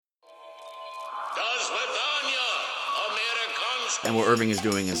And what Irving is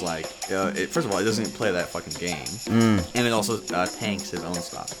doing is like, first of all, it doesn't play that fucking game, and it also tanks his own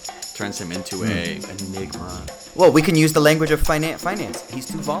stuff, turns him into a enigma. Well, we can use the language of finance. He's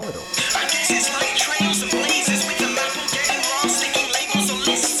too volatile. I guess it's like trails and blazes with the apple getting wrong, sticking labels on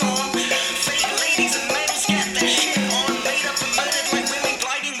lists on. Fake ladies and males get their shit on, made up and murdered like women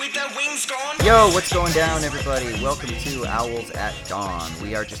gliding with their wings gone. Yo, what's going down, everybody? Welcome to Owls at Dawn.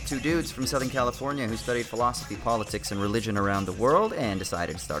 We are just two dudes from Southern California who studied philosophy, politics, and religion around the world and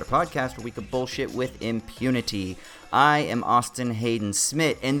decided to start a podcast where we could bullshit with impunity. I am Austin Hayden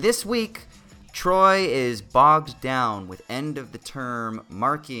Smith, and this week, Troy is bogged down with end-of-the-term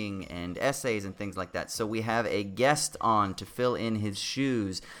marking and essays and things like that, so we have a guest on to fill in his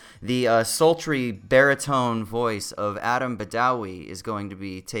shoes. The sultry baritone voice of Adam Badawi is going to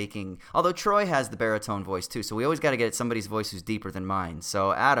be taking... Although Troy has the baritone voice too, so we always got to get somebody's voice who's deeper than mine.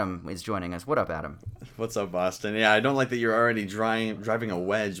 So Adam is joining us. What up, Adam? What's up, Boston? Yeah, I don't like that you're already driving a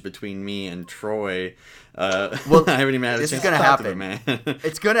wedge between me and Troy. Well, I haven't even had a chance to talk to the man.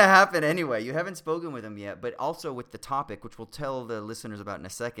 It's going to happen anyway. You haven't spoken with him yet, but also with the topic, which we'll tell the listeners about in a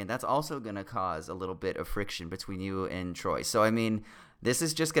second, that's also going to cause a little bit of friction between you and Troy. So, I mean... This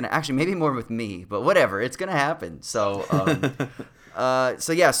is just going to, actually, maybe more with me, but whatever, it's going to happen. So,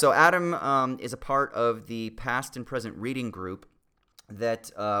 so Adam is a part of the past and present reading group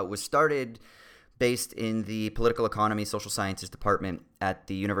that was started based in the political economy, social sciences department at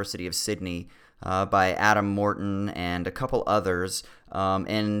the University of Sydney by Adam Morton and a couple others.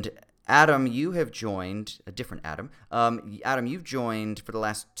 And Adam, you have joined, a different Adam. Adam, you've joined for the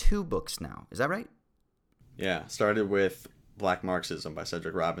last 2 books now. Is that right? Yeah, started with Black Marxism by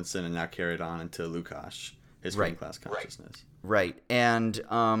Cedric Robinson and now carried on into Lukács, History and Class Consciousness. Right. And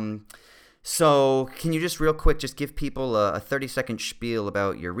so can you just real quick just give people a 30-second spiel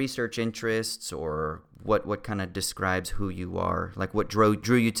about your research interests or what kind of describes who you are? Like what drew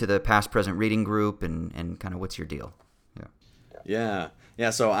you to the past present reading group and kind of what's your deal? Yeah.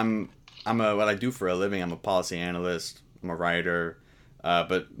 So I'm what I do for a living. I'm a policy analyst. I'm a writer.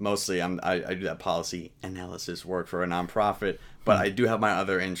 But mostly I do that policy analysis work for a nonprofit, but I do have my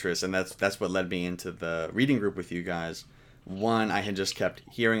other interests, and that's what led me into the reading group with you guys. One, I had just kept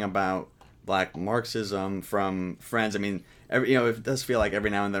hearing about Black Marxism from friends. I mean, it does feel like every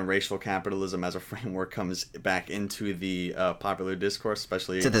now and then racial capitalism as a framework comes back into the popular discourse,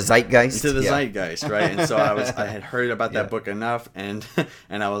 especially to the zeitgeist. Zeitgeist, right? And so I had heard about that book enough, and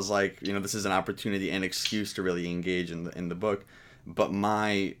I was like, this is an opportunity and excuse to really engage in the book. But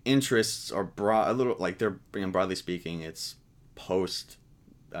my interests are broad, a little like they're broadly speaking, it's post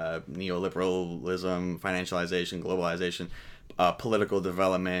neoliberalism, financialization, globalization, political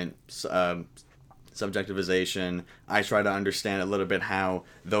development, subjectivization. I try to understand a little bit how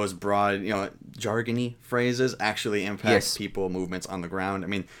those broad, jargony phrases actually impact people, movements on the ground. I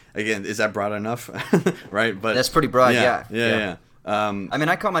mean, again, is that broad enough? Right? But that's pretty broad. Yeah. I mean,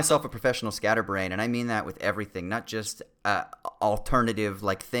 I call myself a professional scatterbrain, and I mean that with everything, not just alternative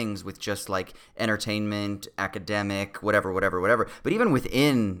like things with just like entertainment, academic, whatever. But even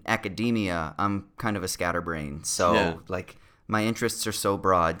within academia, I'm kind of a scatterbrain. So like my interests are so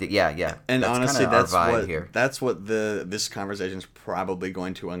broad that And that's honestly, that's what this conversation is probably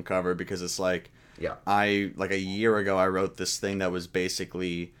going to uncover, because it's like a year ago I wrote this thing that was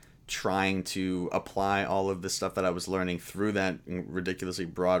basically trying to apply all of the stuff that I was learning through that ridiculously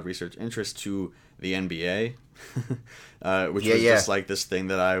broad research interest to the NBA, which was just like this thing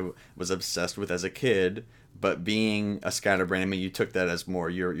that I was obsessed with as a kid. But being a scatterbrain, I mean, you took that as more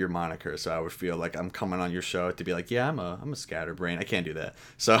your moniker, so I would feel like I'm coming on your show to be like, I'm a scatterbrain. I can't do that.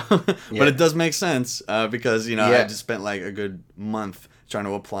 So, but it does make sense because I just spent like a good month trying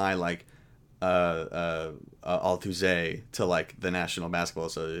to apply like Althusser to like the National Basketball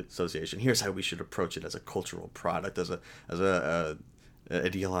Association. Here's how we should approach it as a cultural product, as a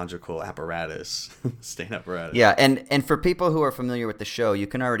ideological apparatus, state apparatus. Yeah, and for people who are familiar with the show, you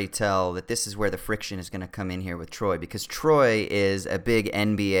can already tell that this is where the friction is going to come in here with Troy, because Troy is a big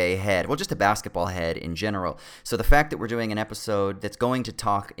NBA head, well, just a basketball head in general. So the fact that we're doing an episode that's going to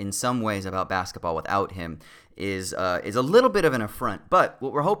talk in some ways about basketball without him is a little bit of an affront. But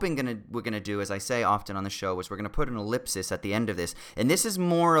what we're hoping we're gonna do, as I say often on the show, is we're gonna put an ellipsis at the end of this, and this is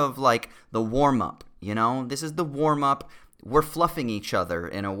more of like the warm up. This is the warm up. We're fluffing each other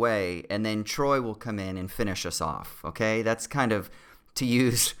in a way, and then Troy will come in and finish us off. Okay, that's kind of, to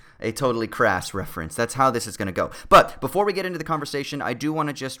use a totally crass reference, that's how this is going to go. But before we get into the conversation, I do want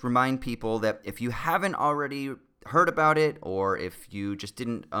to just remind people that if you haven't already heard about it, or if you just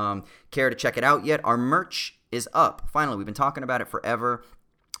didn't care to check it out yet, our merch is up. Finally, we've been talking about it forever.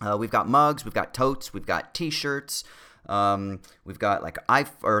 We've got mugs, we've got totes, we've got T-shirts, we've got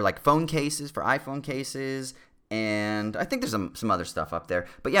like phone cases for iPhone cases, and I think there's some other stuff up there.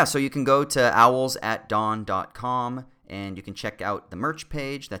 But yeah, so you can go to owlsatdawn.com and you can check out the merch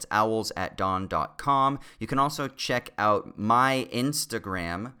page. That's owlsatdawn.com. You can also check out my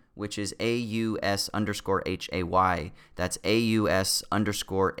Instagram, which is AUS_HAY. That's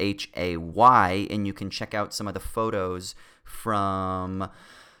AUS_HAY. And you can check out some of the photos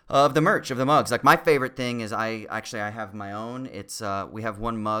of the merch, of the mugs. Like, my favorite thing is I have my own. It's we have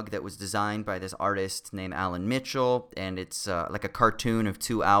one mug that was designed by this artist named Alan Mitchell, and it's like a cartoon of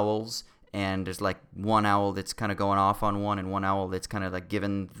two owls. And there's like one owl that's kind of going off on one, and one owl that's kind of like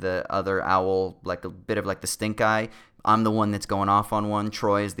giving the other owl like a bit of like the stink eye. I'm the one that's going off on one.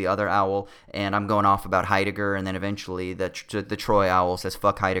 Troy is the other owl, and I'm going off about Heidegger, and then eventually the Troy owl says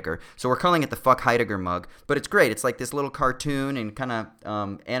 "fuck Heidegger." So we're calling it the "fuck Heidegger" mug, but it's great. It's like this little cartoon and kind of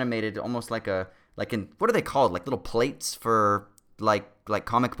animated, almost like in what are they called? Like little plates for like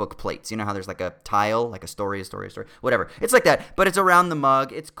comic book plates. You know how there's like a tile, like a story, whatever. It's like that, but it's around the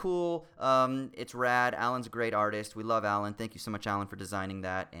mug. It's cool. It's rad. Alan's a great artist. We love Alan. Thank you so much, Alan, for designing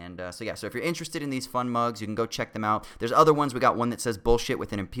that. And so if you're interested in these fun mugs, you can go check them out. There's other ones. We got one that says "bullshit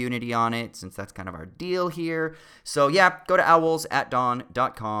with an impunity" on it, since that's kind of our deal here. So yeah, go to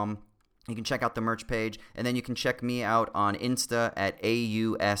owlsatdawn.com. You can check out the merch page, and then you can check me out on Insta at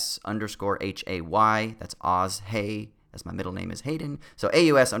AUS_HAY. That's Oz Hay. As my middle name is Hayden. So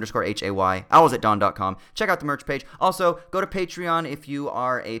AUS_HAY, owlsatdawn.com. Check out the merch page. Also, go to Patreon if you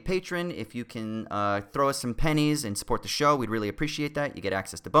are a patron. If you can throw us some pennies and support the show, we'd really appreciate that. You get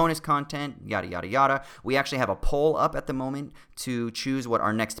access to bonus content, yada, yada, yada. We actually have a poll up at the moment to choose what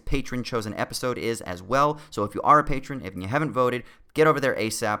our next patron-chosen episode is as well. So if you are a patron, if you haven't voted, get over there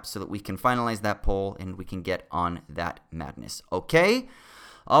ASAP so that we can finalize that poll and we can get on that madness. Okay?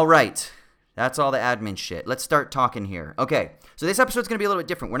 All right. That's all the admin shit. Let's start talking here. Okay, so this episode's going to be a little bit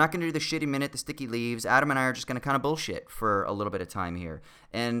different. We're not going to do the shitty minute, the sticky leaves. Adam and I are just going to kind of bullshit for a little bit of time here.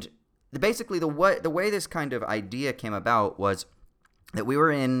 And basically the way this kind of idea came about was that we were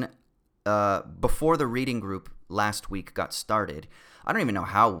in, before the reading group last week got started. I don't even know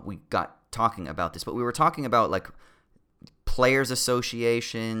how we got talking about this, but we were talking about like players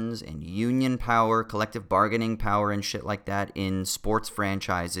associations and union power, collective bargaining power and shit like that in sports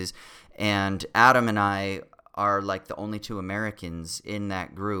franchises. And Adam and I are like the only two Americans in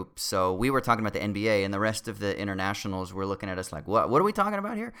that group. So we were talking about the NBA, and the rest of the internationals were looking at us like, what are we talking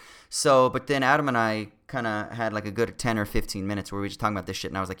about here? So, but then Adam and I kind of had like a good 10 or 15 minutes where we were just talking about this shit.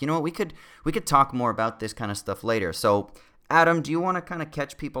 And I was like, you know what, we could talk more about this kind of stuff later. So Adam, do you want to kind of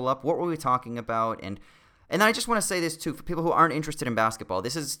catch people up? What were we talking about? And then I just want to say this, too, for people who aren't interested in basketball.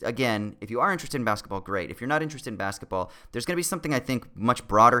 This is, again, if you are interested in basketball, great. If you're not interested in basketball, there's going to be something, I think, much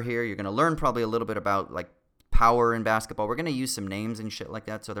broader here. You're going to learn probably a little bit about, like, power in basketball. We're going to use some names and shit like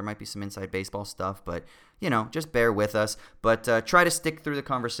that, so there might be some inside baseball stuff. But, you know, just bear with us. But try to stick through the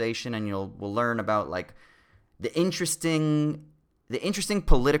conversation, and we'll learn about, like, the interesting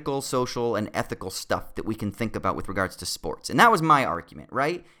political, social, and ethical stuff that we can think about with regards to sports. And that was my argument,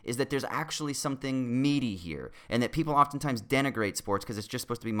 right? Is that there's actually something meaty here, and that people oftentimes denigrate sports because it's just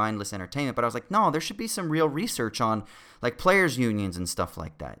supposed to be mindless entertainment. But I was like, no, there should be some real research on like players' unions and stuff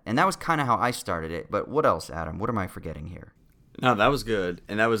like that. And that was kind of how I started it. But what else, Adam? What am I forgetting here? No, that was good.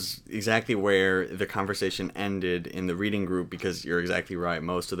 And that was exactly where the conversation ended in the reading group, because you're exactly right.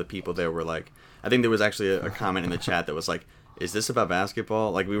 Most of the people there were like, I think there was actually a comment in the chat that was like, is this about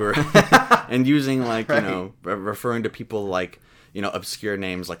basketball? Like we were, and using like, right. You know, referring to people like, you know, obscure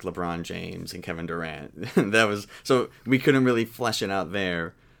names like LeBron James and Kevin Durant. That was, so we couldn't really flesh it out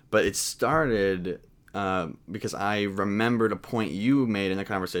there. But it started because I remembered a point you made in a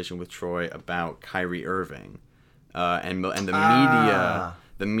conversation with Troy about Kyrie Irving and the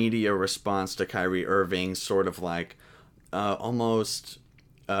media response to Kyrie Irving, sort of like almost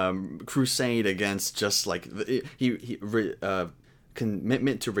crusade against just like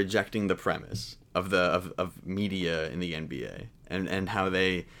commitment to rejecting the premise of media in the NBA, and how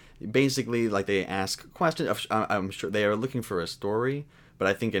they basically like they ask questions. I'm sure they are looking for a story, but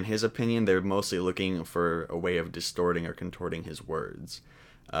I think in his opinion they're mostly looking for a way of distorting or contorting his words.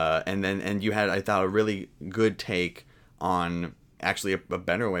 And you had, I thought, a really good take on actually a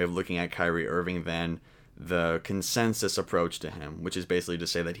better way of looking at Kyrie Irving than the consensus approach to him, which is basically to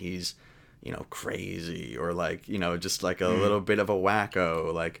say that he's, you know, crazy, or like, you know, just like a little bit of a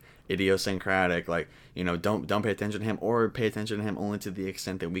wacko, like idiosyncratic, like, you know, don't pay attention to him, or pay attention to him only to the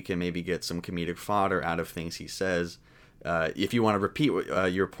extent that we can maybe get some comedic fodder out of things he says. If you want to repeat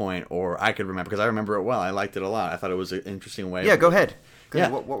your point, or I could remember, because I remember it well. I liked it a lot. I thought it was an interesting way. Yeah, go ahead. Yeah.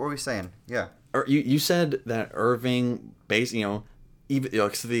 What were we saying? Yeah. You said that Irving,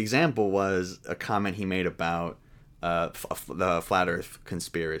 even so the example was a comment he made about the flat Earth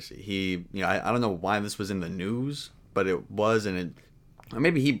conspiracy. I don't know why this was in the news, but it was, and or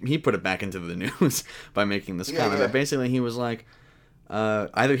maybe he put it back into the news by making this comment. But basically, he was like,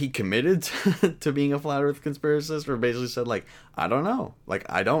 either he committed to being a flat Earth conspiracist, or basically said like, I don't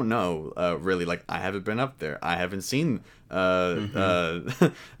know, really, like I haven't been up there, I haven't seen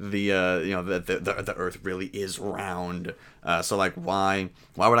the Earth really is round, so like why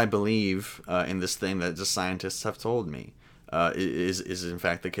would I believe in this thing that just scientists have told me is in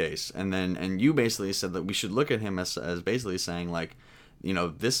fact the case? And you basically said that we should look at him as basically saying like,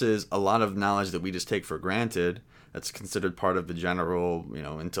 this is a lot of knowledge that we just take for granted, that's considered part of the general,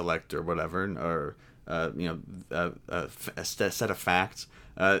 intellect or whatever, or a set of facts.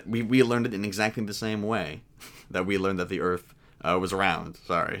 We learned it in exactly the same way that we learned that the Earth was round.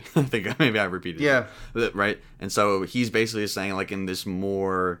 Sorry, I think maybe I repeated. Yeah. It, right. And so he's basically saying like in this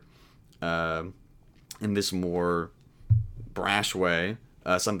more brash way,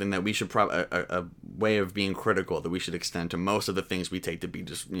 something that we should probably a way of being critical that we should extend to most of the things we take to be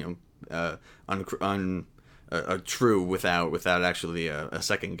just true without actually a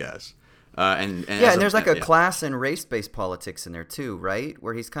second guess. And there's like a class and race-based politics in there too, right?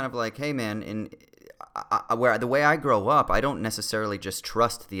 Where he's kind of like, hey man, where the way I grow up, I don't necessarily just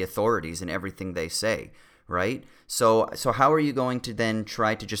trust the authorities and everything they say, right? So how are you going to then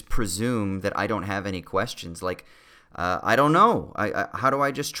try to just presume that I don't have any questions? Like, I don't know. How do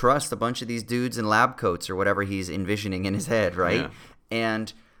I just trust a bunch of these dudes in lab coats or whatever he's envisioning in his head, right? Yeah.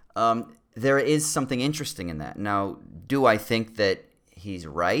 And there is something interesting in that. Now, do I think that he's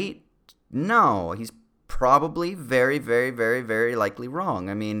right? No, he's probably very, very, very, very likely wrong.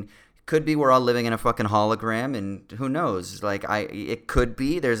 I mean, it could be we're all living in a fucking hologram, and who knows? Like, it could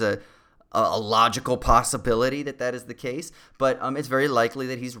be. There's a logical possibility that is the case, but it's very likely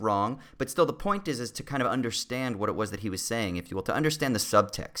that he's wrong. But still, the point is to kind of understand what it was that he was saying, if you will, to understand the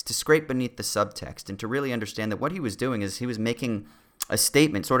subtext, to scrape beneath the subtext, and to really understand that what he was doing is he was making a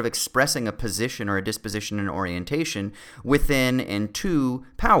statement, sort of expressing a position or a disposition and orientation within and to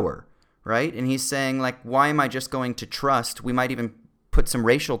power, right? And he's saying, like, why am I just going to trust? We might even put some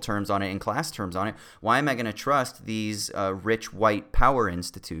racial terms on it and class terms on it. Why am I going to trust these rich white power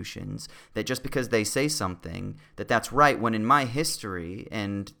institutions that just because they say something that's right, when in my history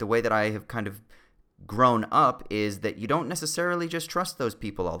and the way that I have kind of grown up is that you don't necessarily just trust those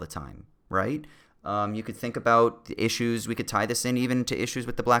people all the time, right? You could think about the issues. We could tie this in even to issues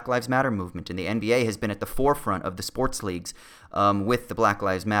with the Black Lives Matter movement. And the NBA has been at the forefront of the sports leagues with the Black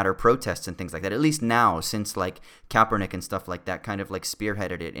Lives Matter protests and things like that, at least now, since like Kaepernick and stuff like that kind of like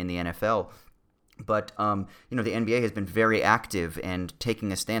spearheaded it in the NFL. But, the NBA has been very active and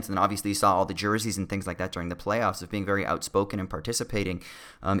taking a stance. And then obviously you saw all the jerseys and things like that during the playoffs of being very outspoken and participating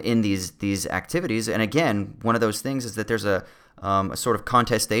in these activities. And again, one of those things is that there's a sort of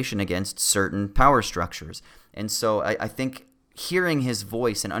contestation against certain power structures. And so I think hearing his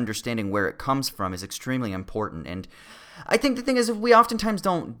voice and understanding where it comes from is extremely important. And I think the thing is, we oftentimes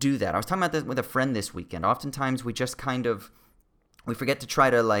don't do that. I was talking about this with a friend this weekend. Oftentimes we just we forget to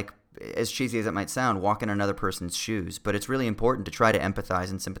try to, like, as cheesy as it might sound, walk in another person's shoes. But it's really important to try to empathize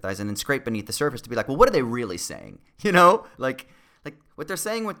and sympathize and then scrape beneath the surface to be like, well, what are they really saying? Like what they're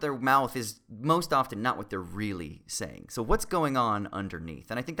saying with their mouth is most often not what they're really saying. So what's going on underneath?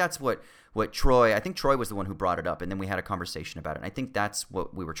 And I think that's what Troy was the one who brought it up, and then we had a conversation about it. And I think that's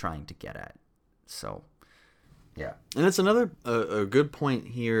what we were trying to get at. So, yeah. And it's another a good point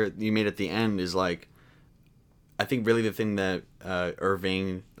here you made at the end is like, I think really the thing that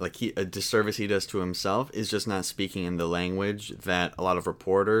Irving, like a disservice he does to himself is just not speaking in the language that a lot of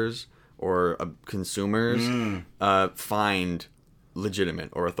reporters or consumers find legitimate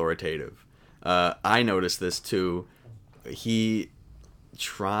or authoritative. I noticed this too. He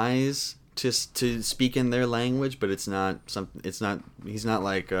tries to speak in their language, but he's not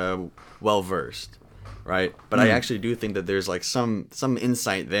like well versed, right? But I actually do think that there's like some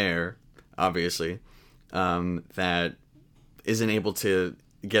insight there, obviously, that isn't able to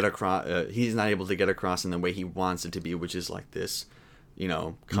get across. He's not able to get across in the way he wants it to be, which is like this,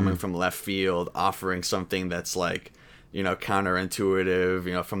 coming from left field, offering something that's like,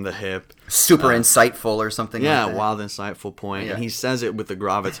 counterintuitive, from the hip. Super insightful or something like that. Yeah, wild, insightful point. Yeah. And he says it with the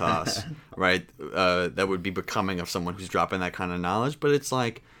gravitas, right, that would be becoming of someone who's dropping that kind of knowledge. But it's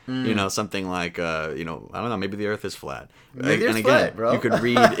like, something like, I don't know, maybe the earth is flat. Maybe it's flat, bro. You could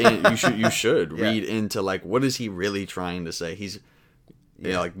read in, you should read into, like, what is he really trying to say? He's,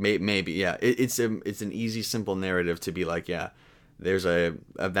 like, maybe, yeah. It's an easy, simple narrative to be like, yeah, there's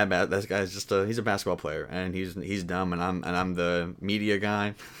that guy's just he's a basketball player, and he's dumb, and I'm the media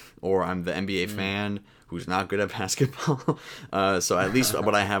guy, or I'm the NBA fan who's not good at basketball. So at least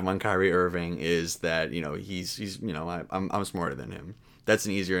what I have on Kyrie Irving is that, you know, he's you know, I'm smarter than him. That's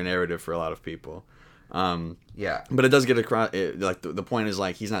an easier narrative for a lot of people. Yeah, but it does get across. Like the point is,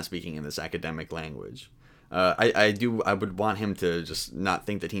 like, he's not speaking in this academic language. I would want him to just not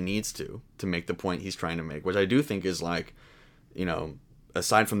think that he needs to make the point he's trying to make, which I do think is, like, you know,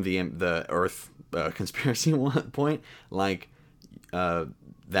 aside from the Earth conspiracy point, like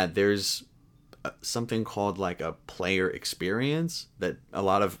that there's something called like a player experience that a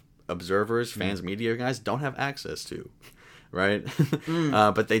lot of observers, fans, media guys don't have access to, right?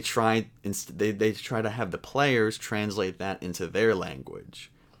 But they try to have the players translate that into their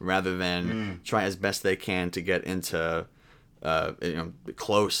language rather than try as best they can to get into you know,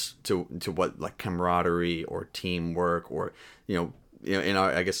 close to what, like, camaraderie or teamwork, or you know in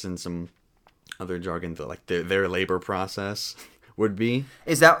our, I guess in some other jargon, like their labor process would be.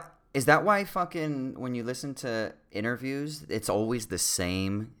 Is that why fucking when you listen to interviews, it's always the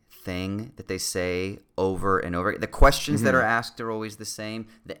same thing that they say over and over? The questions that are asked are always the same.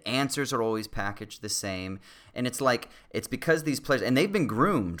 The answers are always packaged the same. And it's like, it's because these players, and they've been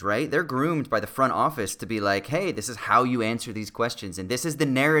groomed, right? They're groomed by the front office to be like, hey, this is how you answer these questions, and this is the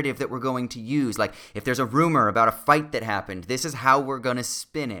narrative that we're going to use. Like, if there's a rumor about a fight that happened, this is how we're going to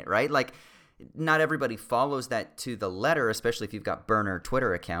spin it, right? Like, not everybody follows that to the letter, especially if you've got burner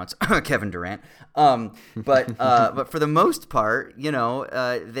Twitter accounts, Kevin Durant. But for the most part, you know,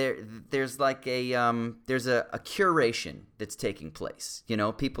 there's like there's a curation that's taking place. You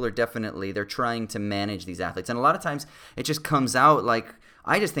know, people are they're trying to manage these athletes, and a lot of times it just comes out like,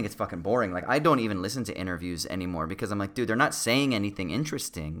 I just think it's fucking boring. Like, I don't even listen to interviews anymore because I'm like, dude, they're not saying anything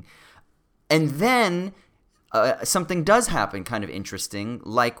interesting. And then something does happen kind of interesting,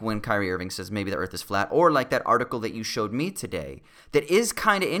 like when Kyrie Irving says maybe the earth is flat, or like that article that you showed me today that is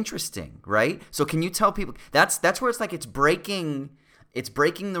kind of interesting, right? So can you tell people that's where it's like it's breaking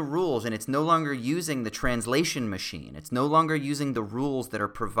the rules, and it's no longer using the translation machine. It's no longer using the rules that are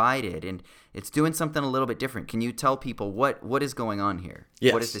provided, and it's doing something a little bit different. Can you tell people what is going on here?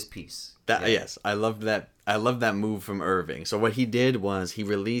 Yes. What is this piece? Yes, I love that. I love that move from Irving. So what he did was he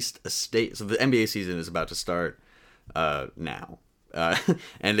released a So the NBA season is about to start now,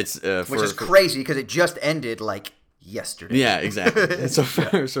 and it's which is crazy because it just ended like yesterday. Yeah, exactly. So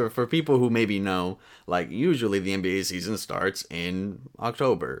for people who maybe know, like, usually the NBA season starts in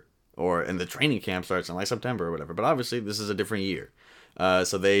October, and the training camp starts in like September or whatever. But obviously this is a different year.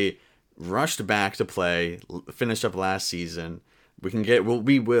 So they rushed back to play, finished up last season.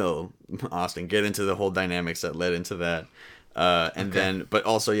 We will, Austin, get into the whole dynamics that led into that. Then, but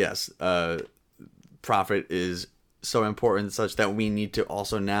also, yes, profit is so important such that we need to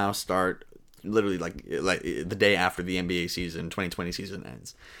also now start literally like the day after the NBA season, 2020 season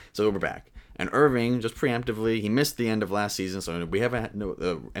ends. So we're back. And Irving just preemptively, he missed the end of last season, so we haven't,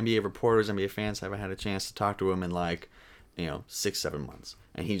 NBA reporters, NBA fans haven't had a chance to talk to him in like, 6-7 months.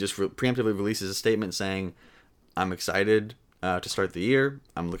 And he just preemptively releases a statement saying, I'm excited to start the year.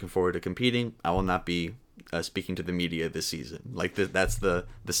 I'm looking forward to competing. I will not be speaking to the media this season. Like, that's the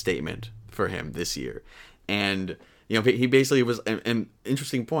statement for him this year. And he basically was an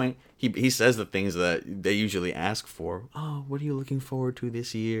interesting point. He says the things that they usually ask for. Oh, what are you looking forward to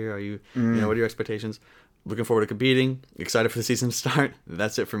this year? Are you, what are your expectations? Looking forward to competing. Excited for the season to start.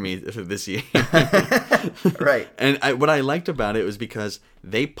 That's it for me for this year. Right. And what I liked about it was because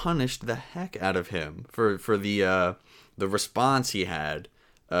they punished the heck out of him for the response he had,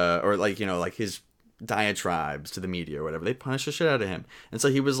 or like his diatribes to the media or whatever. They punished the shit out of him, and so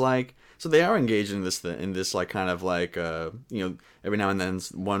he was like, so they are engaged in this like kind of like every now and then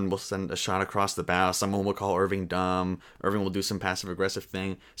one will send a shot across the bow, someone will call Irving dumb, Irving will do some passive aggressive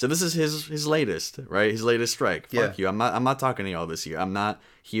thing. So this is his latest, right? His latest strike. Fuck you. I'm not talking to y'all this year. I'm not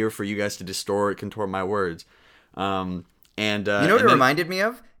here for you guys to contort my words. And you know what it reminded me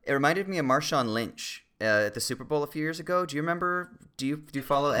of? It reminded me of Marshawn Lynch at the Super Bowl a few years ago. Do you remember? Do you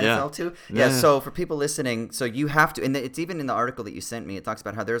follow NFL too? Yeah. So for people listening, so you have to, and it's even in the article that you sent me. It talks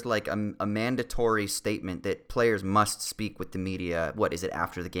about how there's like a mandatory statement that players must speak with the media. What is it,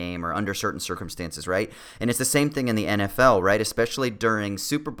 after the game or under certain circumstances, right? And it's the same thing in the NFL, right? Especially during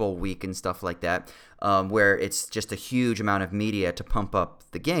Super Bowl week and stuff like that, where it's just a huge amount of media to pump up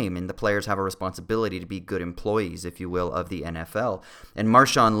the game, and the players have a responsibility to be good employees, if you will, of the NFL. And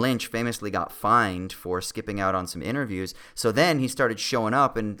Marshawn Lynch famously got fined for skipping out on some interviews. So then he started showing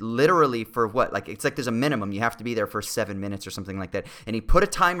up, and literally for what, like, it's like there's a minimum. You have to be there for 7 minutes or something like that. And he put a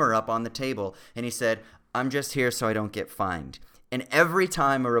timer up on the table, and he said, I'm just here so I don't get fined. And every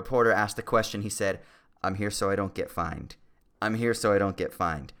time a reporter asked a question, he said, "I'm here so I don't get fined. I'm here so I don't get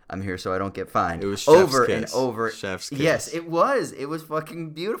fined. I'm here so I don't get fined." It was over chef's and kiss. over. Chef's kiss. Yes, it was. It was fucking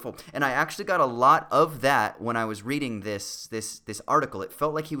beautiful. And I actually got a lot of that when I was reading this article. It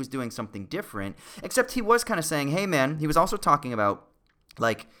felt like he was doing something different, except he was kind of saying, "Hey, man," he was also talking about,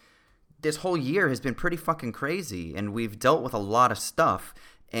 like, this whole year has been pretty fucking crazy, and we've dealt with a lot of stuff.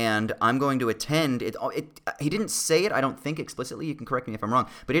 And I'm going to attend it. He didn't say it, I don't think, explicitly. You can correct me if I'm wrong.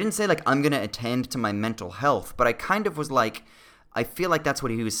 But he didn't say, like, I'm going to attend to my mental health. But I kind of was like, I feel like that's what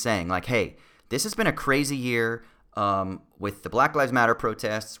he was saying. Like, hey, this has been a crazy year with the Black Lives Matter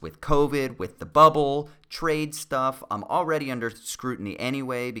protests, with COVID, with the bubble, trade stuff. I'm already under scrutiny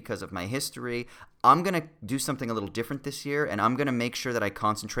anyway because of my history. I'm going to do something a little different this year, and I'm going to make sure that I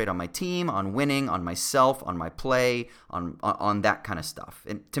concentrate on my team, on winning, on myself, on my play, on that kind of stuff.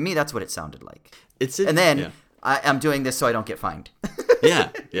 And to me, that's what it sounded like. I'm doing this so I don't get fined.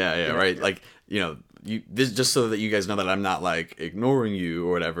 yeah, right. Like, this just so that you guys know that I'm not, like, ignoring you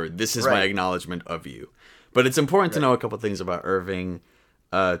or whatever. This is my acknowledgement of you. But it's important to know a couple things about Irving,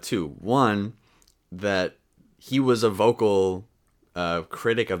 too. One, that he was a vocal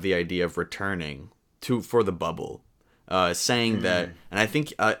critic of the idea of returning for the bubble, saying that, and I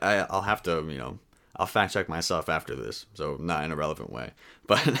think I'll have to, I'll fact check myself after this, so not in a relevant way,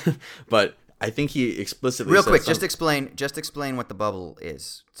 but I think he explicitly real quick, just explain what the bubble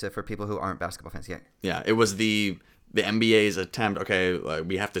is for people who aren't basketball fans. Yeah, it was the NBA's attempt. Okay, like,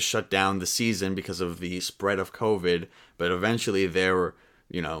 we have to shut down the season because of the spread of COVID, but eventually there were,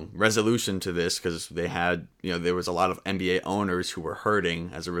 resolution to this because they had, there was a lot of NBA owners who were hurting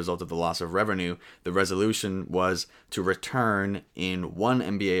as a result of the loss of revenue. The resolution was to return in one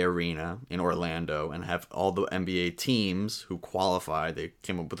NBA arena in Orlando and have all the NBA teams who qualified. They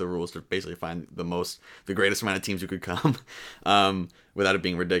came up with the rules to basically find the greatest amount of teams who could come, without it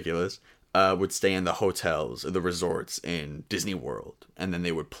being ridiculous. Would stay in the hotels or the resorts in Disney World, and then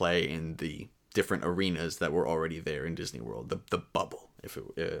they would play in the different arenas that were already there in Disney World, the bubble, as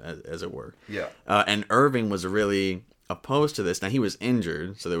it were. Yeah. And Irving was really opposed to this. Now, he was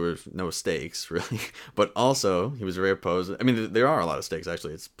injured, so there were no stakes really, but also he was very opposed. I mean, there are a lot of stakes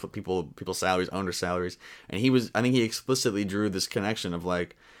actually. It's people's salaries, owner salaries, and I think he explicitly drew this connection of,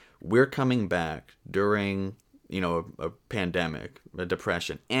 like, we're coming back during, a pandemic, a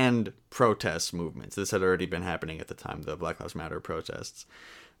depression, and protest movements. This had already been happening at the time, the Black Lives Matter protests,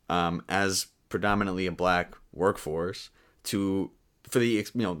 as predominantly a black workforce, for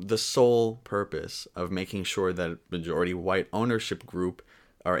the sole purpose of making sure that majority white ownership group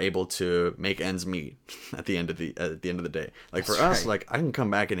are able to make ends meet at the end of the day. Like, for us, like, I can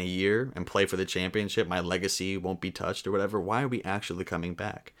come back in a year and play for the championship. My legacy won't be touched or whatever. Why are we actually coming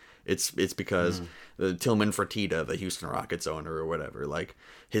back? It's because the Tillman Fertitta, the Houston Rockets owner or whatever, like,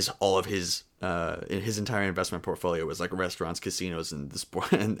 his entire investment portfolio was like restaurants, casinos, and the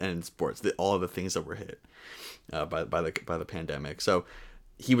sport and sports. All of the things that were hit by the pandemic. So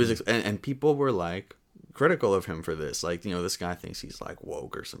he was, and people were, like, critical of him for this. Like, this guy thinks he's, like,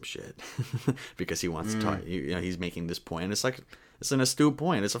 woke or some shit because he wants to talk. He's making this point, and it's like, it's an astute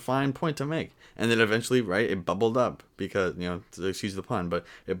point. It's a fine point to make. And then eventually, right, it bubbled up because, excuse the pun, but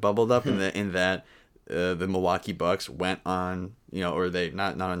it bubbled up in that the Milwaukee Bucks went on, or they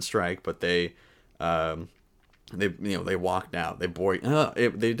not on strike, but they walked out. They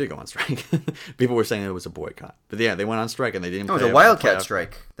did go on strike. People were saying it was a boycott, but yeah, they went on strike and they didn't. It was a wildcat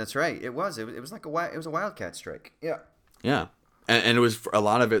strike. That's right. It was. It was like it was a wildcat strike. Yeah. Yeah, and it was a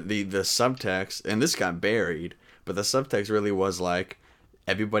lot of it. The subtext, and this got buried, but the subtext really was, like,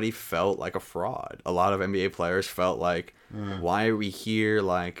 everybody felt like a fraud. A lot of NBA players felt like, why are we here,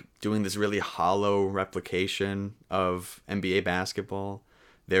 like, doing this really hollow replication of NBA basketball?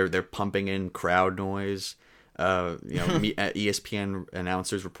 They're pumping in crowd noise. ESPN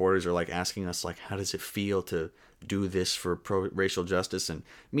announcers, reporters are, like, asking us, like, how does it feel to do this for racial justice? And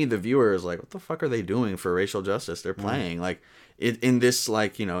me, the viewer, is like, what the fuck are they doing for racial justice? They're playing like in this,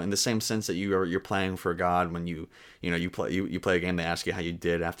 like, in the same sense that you're playing for God when you play a game. They ask you how you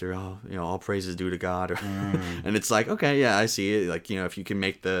did after, all praise is due to God, and it's like, okay, yeah, I see it. Like, if you can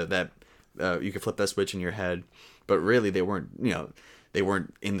make you can flip that switch in your head, but really they weren't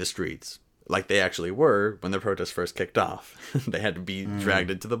in the streets like they actually were when the protests first kicked off. They had to be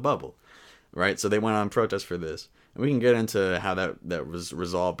dragged into the bubble, right? So they went on protest for this. And we can get into how that was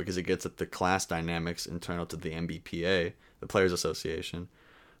resolved because it gets at the class dynamics internal to the NBPA, the Players Association.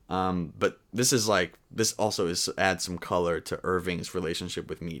 But this also adds some color to Irving's relationship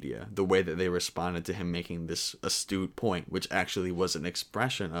with media, the way that they responded to him making this astute point, which actually was an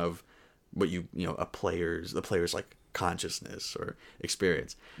expression of what the players, like, consciousness or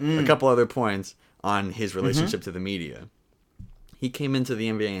experience. A couple other points on his relationship to the media. He came into the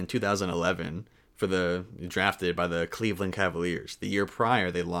NBA in 2011 drafted by the Cleveland Cavaliers. The year prior,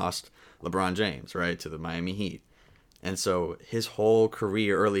 they lost LeBron James, right, to the Miami Heat. And so his whole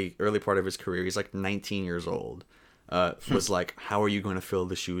career, early part of his career, he's like 19 years old, was like, how are you going to fill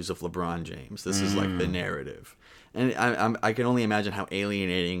the shoes of LeBron James? This is like the narrative. And I can only imagine how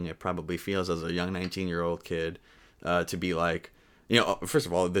alienating it probably feels as a young 19-year-old kid to be like, first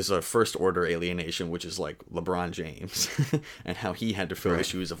of all, there's a first order alienation, which is like LeBron James and how he had to fill the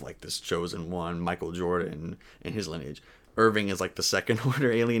shoes of like this chosen one, Michael Jordan and his lineage. Irving is like the second order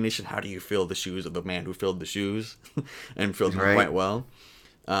alienation. How do you fill the shoes of the man who filled the shoes and filled them quite well?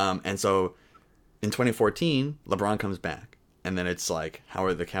 And so in 2014, LeBron comes back. And then it's like, how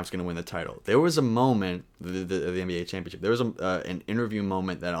are the Cavs going to win the title? There was a moment, the NBA championship, there was an interview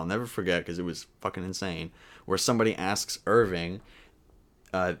moment that I'll never forget because it was fucking insane, where somebody asks Irving,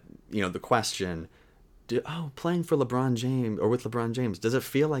 the question, playing for LeBron James or with LeBron James, does it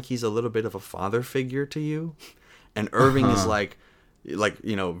feel like he's a little bit of a father figure to you? And Irving is like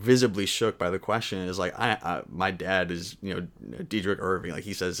visibly shook by the question. Is like, my dad is, Diedrich Irving. Like,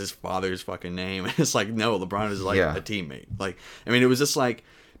 he says his father's fucking name. And it's like, no, LeBron is like a teammate. Like, I mean, it was just like,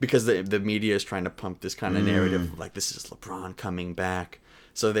 because the media is trying to pump this kind of narrative of like, this is LeBron coming back.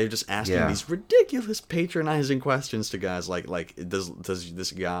 So they're just asking these ridiculous patronizing questions to guys like does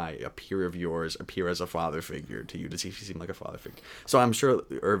this guy, a peer of yours, appear as a father figure to you? Does he seem like a father figure? So I'm sure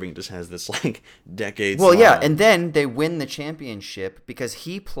Irving just has this like decades. Well, yeah, and then they win the championship because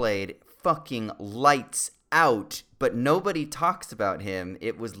he played fucking lights out, but nobody talks about him.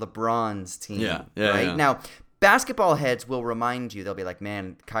 It was LeBron's team, right? Yeah. Now, basketball heads will remind you. They'll be like,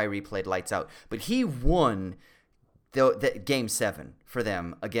 man, Kyrie played lights out, but he won the game 7 for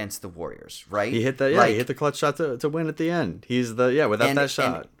them against the Warriors, right? He hit that, he hit the clutch shot to win at the end. He's without that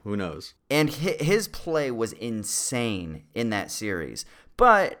shot, who knows? And his play was insane in that series.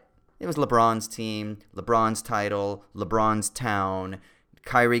 But it was LeBron's team, LeBron's title, LeBron's town.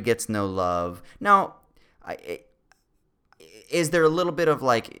 Kyrie gets no love. Now, is there a little bit of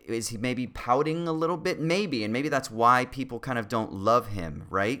like, is he maybe pouting a little bit? Maybe, and maybe that's why people kind of don't love him,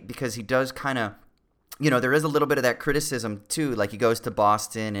 right? Because he does kind of, there is a little bit of that criticism too. Like, he goes to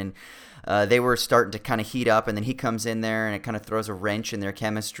Boston and they were starting to kind of heat up, and then he comes in there and it kind of throws a wrench in their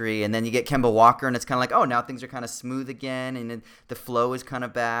chemistry. And then you get Kemba Walker and it's kind of like, oh, now things are kind of smooth again and the flow is kind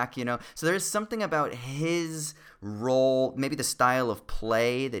of back, So there's something about his role, maybe the style of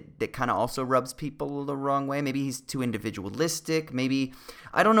play that kind of also rubs people the wrong way. Maybe he's too individualistic. Maybe,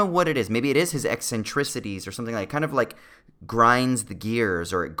 I don't know what it is. Maybe it is his eccentricities or something like, kind of like grinds the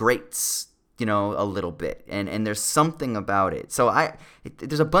gears or it grates a little bit, and there's something about it. So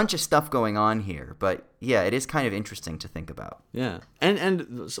there's a bunch of stuff going on here, but yeah, it is kind of interesting to think about. Yeah,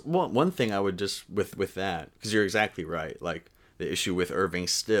 and one thing I would just with that, because you're exactly right. Like, the issue with Irving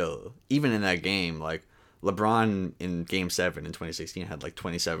still, even in that game, like LeBron in Game 7 in 2016 had like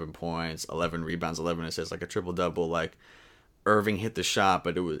 27 points, 11 rebounds, 11 assists, like a triple double. Like, Irving hit the shot,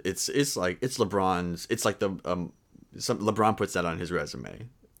 but it's LeBron's. It's like LeBron puts that on his resume.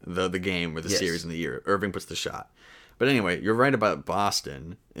 The game or the series in the year. Irving puts the shot. But anyway, you're right about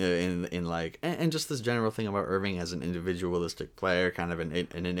Boston in like, and just this general thing about Irving as an individualistic player, kind of an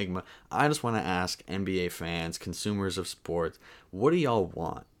enigma. I just want to ask NBA fans, consumers of sports, what do y'all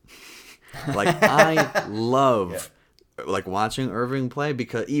want? Like, I love like watching Irving play,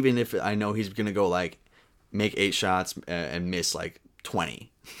 because even if I know he's gonna go like make 8 shots and miss like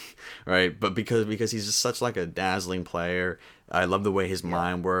 20, right? But because he's just such like a dazzling player. I love the way his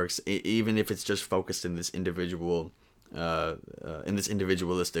mind works, even if it's just focused in this individualistic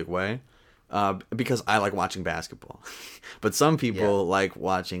way. Because I like watching basketball, but some people like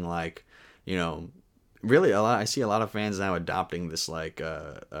watching really a lot. I see a lot of fans now adopting this like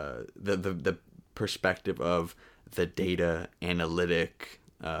the perspective of the data analytic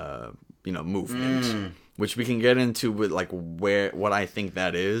movement, which we can get into with like what I think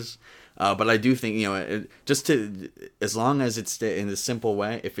that is. But I do think, as long as it's in this simple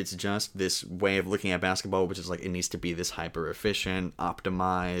way, if it's just this way of looking at basketball, which is like, it needs to be this hyper efficient,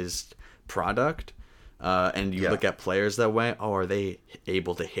 optimized product, and you look at players that way, are they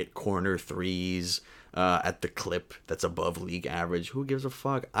able to hit corner threes at the clip that's above league average? Who gives a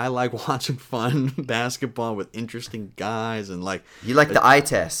fuck? I like watching fun basketball with interesting guys, and like, you like the eye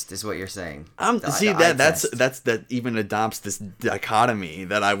test is what you're saying. That even adopts this dichotomy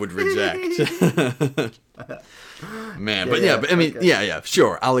that I would reject. Man, but I mean,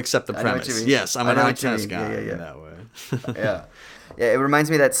 sure, I'll accept the premise. Yes, I'm an eye test guy in that way. Yeah, it reminds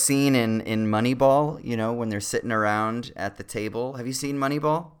me of that scene in Moneyball, you know, when they're sitting around at the table. Have you seen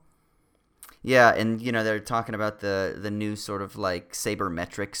Moneyball? Yeah, and you know they're talking about the new sort of like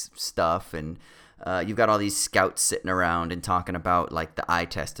sabermetrics stuff, and you've got all these scouts sitting around and talking about like the eye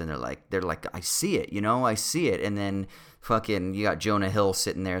test, and they're like, I see it, you know, I see it, and then fucking you got Jonah Hill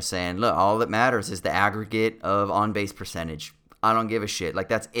sitting there saying, look, all that matters is the aggregate of on base percentage. I don't give a shit. Like,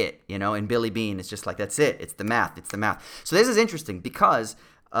 that's it, you know? And Billy Beane is just like, that's it. It's the math. It's the math. So this is interesting because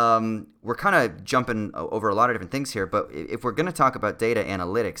we're kind of jumping over a lot of different things here. But if we're going to talk about data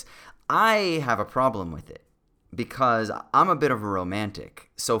analytics, I have a problem with it because I'm a bit of a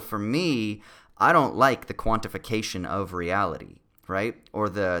romantic. So for me, I don't like the quantification of reality, right? Or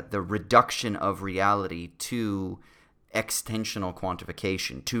the reduction of reality to extensional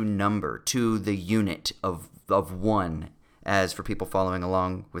quantification, to number, to the unit of one. As for people following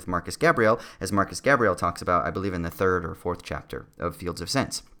along with Marcus Gabriel, as Marcus Gabriel talks about, I believe in the 3rd or 4th chapter of Fields of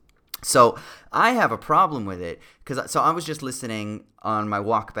Sense. So I have a problem with it because I was just listening on my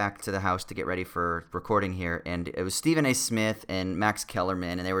walk back to the house to get ready for recording here, and it was Stephen A. Smith and Max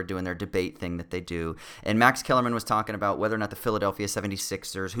Kellerman, and they were doing their debate thing that they do. And Max Kellerman was talking about whether or not the Philadelphia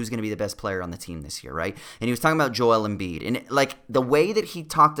 76ers, who's going to be the best player on the team this year, right? And he was talking about Joel Embiid. And like the way that he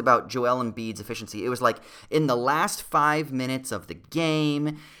talked about Joel Embiid's efficiency, it was like in the last 5 minutes of the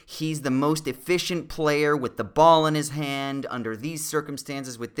game, he's the most efficient player with the ball in his hand under these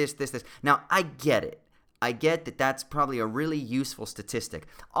circumstances with this. Now, I get it. I get that that's probably a really useful statistic.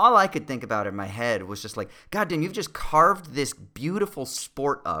 All I could think about in my head was just like, God damn, you've just carved this beautiful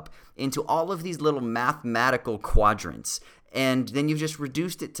sport up into all of these little mathematical quadrants. And then you've just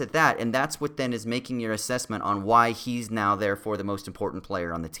reduced it to that. And that's what then is making your assessment on why he's now therefore the most important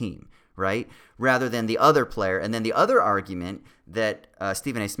player on the team, right? Rather than the other player. And then the other argument that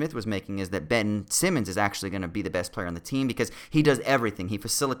Stephen A. Smith was making is that Ben Simmons is actually going to be the best player on the team because he does everything. He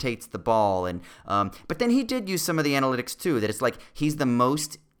facilitates the ball. And but then he did use some of the analytics too, that it's like he's the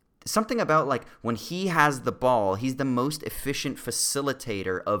most – something about like when he has the ball, he's the most efficient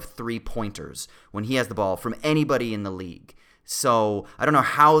facilitator of three-pointers when he has the ball from anybody in the league. So I don't know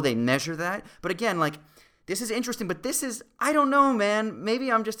how they measure that. But again, like – this is interesting, but this is, I don't know, man. Maybe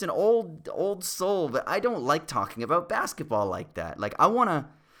I'm just an old soul, but I don't like talking about basketball like that. Like, I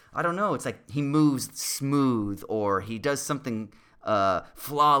don't know. It's like he moves smooth or he does something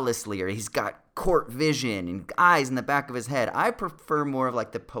flawlessly or he's got court vision and eyes in the back of his head. I prefer more of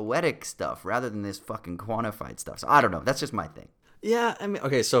like the poetic stuff rather than this fucking quantified stuff. So I don't know. That's just my thing. Yeah, I mean,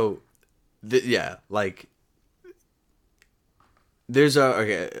 okay, so, like... There's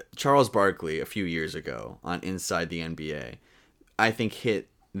Charles Barkley a few years ago on Inside the NBA, I think hit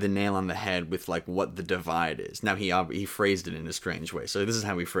the nail on the head with like what the divide is. Now he phrased it in a strange way. So this is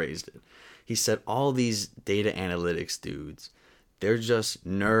how he phrased it. He said all these data analytics dudes, they're just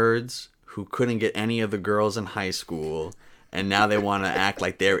nerds who couldn't get any of the girls in high school, and now they want to act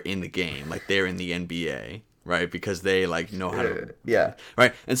like they're in the game, like they're in the NBA. Right, because they like know how to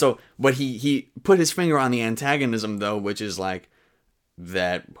right. And so what he put his finger on the antagonism though, which is like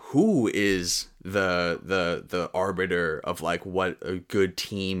that who is the arbiter of like what a good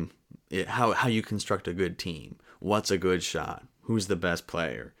team, how you construct a good team, what's a good shot, who's the best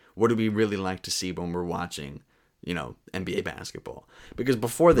player, what do we really like to see when we're watching, you know, NBA basketball? Because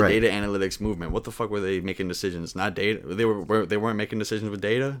before the data analytics movement, what the fuck were they making decisions? Not data. They weren't making decisions with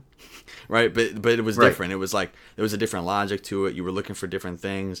data, right? But it was different. It was like there was a different logic to it. You were looking for different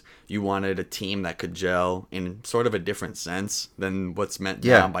things. You wanted a team that could gel in sort of a different sense than what's meant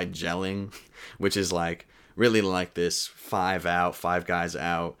now by gelling, which is like really like this 5 guys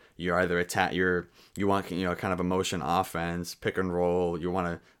out. You're either you want, you know, kind of a motion offense, pick and roll. You want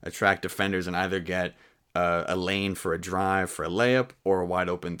to attract defenders and either get a lane for a drive, for a layup, or a wide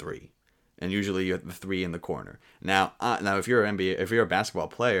open three, and usually you have the three in the corner. Now if you're a basketball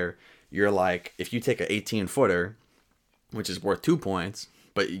player, you're like, if you take an 18-footer, which is worth 2 points,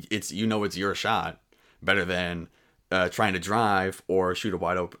 but it's your shot better than trying to drive or shoot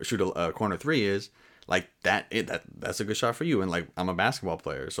a corner three is like that's a good shot for you. And like I'm a basketball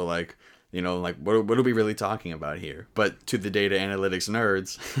player, so like, you know, like, what are we really talking about here? But to the data analytics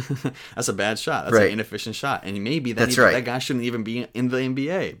nerds, that's a bad shot. That's an inefficient shot. And maybe that guy shouldn't even be in the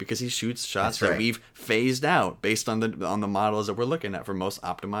NBA because he shoots shots that we've phased out based on the models that we're looking at for most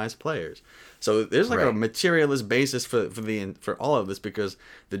optimized players. So there's like a materialist basis for all of this, because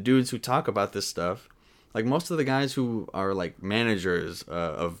the dudes who talk about this stuff, like most of the guys who are like managers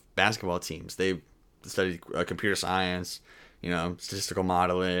of basketball teams, they studied computer science, you know, statistical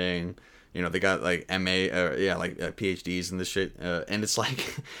modeling. You know, they got like PhDs and this shit. And it's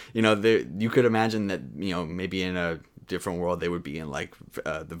like, you know, you could imagine that, you know, maybe in a different world, they would be in like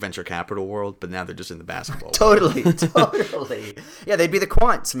the venture capital world, but now they're just in the basketball totally, world. Totally. Yeah, they'd be the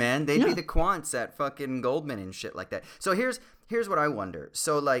quants, man. They'd be the quants at fucking Goldman and shit like that. So here's what I wonder.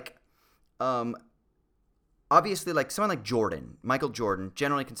 So like, obviously, like someone like Michael Jordan,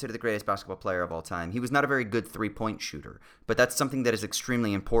 generally considered the greatest basketball player of all time. He was not a very good 3-point shooter, but that's something that is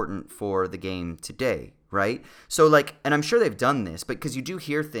extremely important for the game today, right? So like, and I'm sure they've done this, but because you do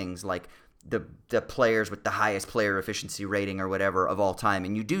hear things like the players with the highest player efficiency rating or whatever of all time,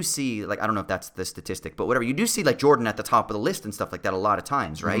 and you do see, like, I don't know if that's the statistic, but whatever, you do see like Jordan at the top of the list and stuff like that a lot of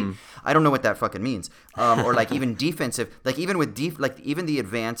times, right? I don't know what that fucking means. Or like even defensive, like even with even the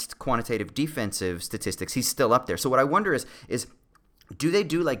advanced quantitative defensive statistics, he's still up there. So what I wonder is do they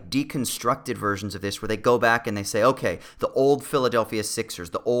do like deconstructed versions of this where they go back and they say, okay, the old Philadelphia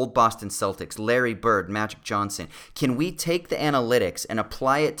Sixers, the old Boston Celtics, Larry Bird, Magic Johnson, can we take the analytics and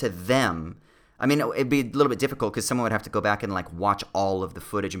apply it to them? I mean, it'd be a little bit difficult because someone would have to go back and like watch all of the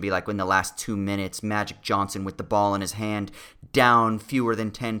footage and be like, in the last 2 minutes, Magic Johnson with the ball in his hand, down fewer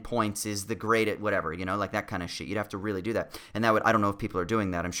than 10 points is the great at whatever, you know, like that kind of shit. You'd have to really do that. And that would, I don't know if people are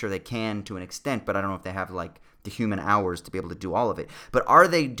doing that. I'm sure they can to an extent, but I don't know if they have like the human hours to be able to do all of it. But are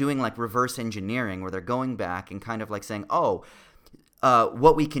they doing like reverse engineering where they're going back and kind of like saying,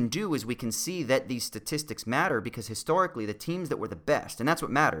 what we can do is we can see that these statistics matter because historically the teams that were the best, and that's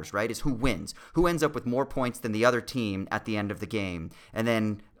what matters, right, is who wins. Who ends up with more points than the other team at the end of the game, and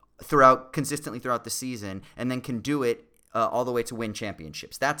then consistently throughout the season, and then can do it all the way to win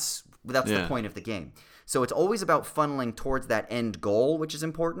championships. That's the point of the game. So it's always about funneling towards that end goal, which is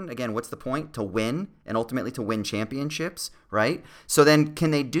important. Again, what's the point? To win, and ultimately to win championships, right? So then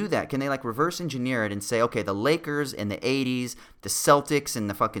can they do that? Can they like reverse engineer it and say, okay, the Lakers in the 80s, the Celtics in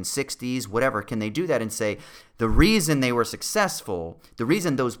the fucking 60s, whatever, can they do that and say, the reason they were successful, the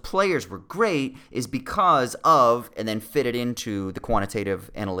reason those players were great is because of, and then fit it into the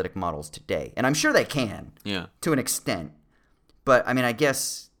quantitative analytic models today. And I'm sure they can, to an extent. But, I mean, I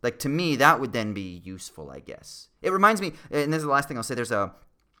guess, like, to me, that would then be useful, I guess. It reminds me, and this is the last thing I'll say, there's a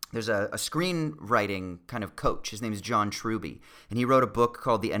screenwriting kind of coach. His name is John Truby, and he wrote a book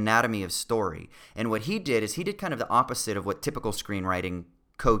called The Anatomy of Story. And what he did is he did kind of the opposite of what typical screenwriting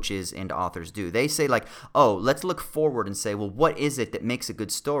coaches and authors do. They say like, oh, let's look forward and say, well, what is it that makes a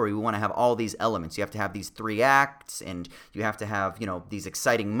good story? We want to have all these elements. You have to have these 3 acts, and you have to have, you know, these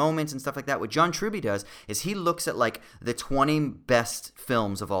exciting moments and stuff like that. What John Truby does is he looks at like the 20 best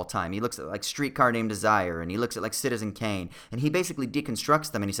films of all time. He looks at like Streetcar Named Desire, and he looks at like Citizen Kane, and he basically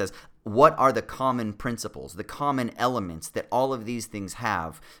deconstructs them, and he says, what are the common principles, the common elements that all of these things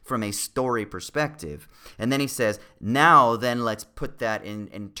have from a story perspective? And then he says, now then let's put that in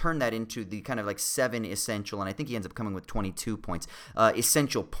and turn that into the kind of like 7 essential, and I think he ends up coming with 22 points,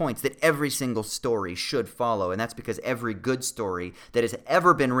 essential points that every single story should follow. And that's because every good story that has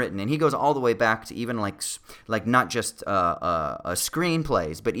ever been written, and he goes all the way back to even like not just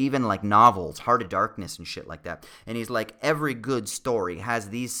screenplays, but even like novels, Heart of Darkness and shit like that. And he's like, every good story has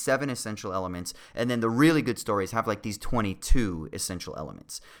these 7 essential elements, and then the really good stories have like these 22 essential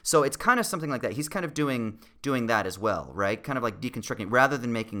elements. So it's kind of something like that. He's kind of doing that as well, right? Kind of like deconstructing, rather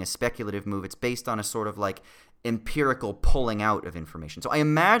than making a speculative move, it's based on a sort of like empirical pulling out of information. So I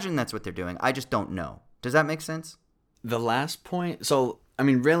imagine that's what they're doing. I just don't know. Does that make sense? The last point, so I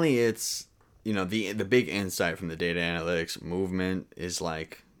mean, really, it's, you know, the big insight from the data analytics movement is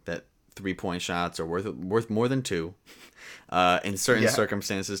like that 3-point shots are worth more than 2 in certain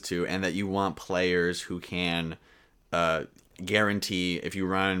circumstances too, and that you want players who can guarantee, if you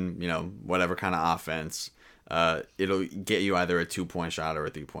run, you know, whatever kind of offense, it'll get you either a 2-point shot or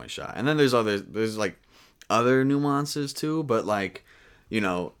a 3-point shot. And then there's like other nuances too, but like, you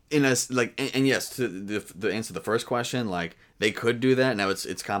know, in a like, and yes, to the answer to the first question, like they could do that. Now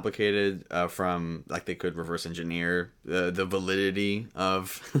it's complicated from like they could reverse engineer the validity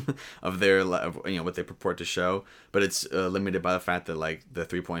of their, you know, what they purport to show, but it's limited by the fact that like the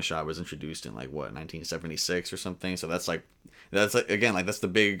 3-point shot was introduced in like 1976 or something. So that's like again, like that's the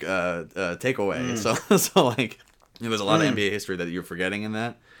big takeaway. So like there's a lot of NBA history that you're forgetting in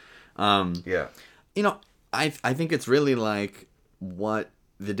that. You know, I think it's really like what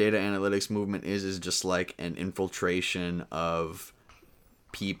the data analytics movement is just like an infiltration of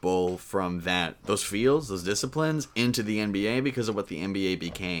people from those fields, those disciplines, into the NBA because of what the NBA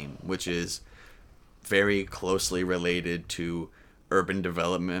became, which is very closely related to urban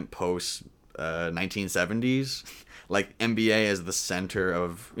development post 1970s. Like NBA as the center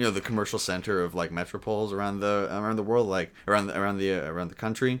of, you know, the commercial center of like metropoles around the world, like around the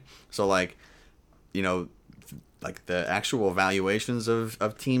country. So like, you know, like the actual valuations of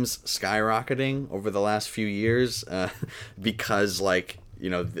teams skyrocketing over the last few years, because like, you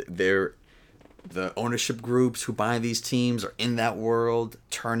know, they're the ownership groups who buy these teams are in that world,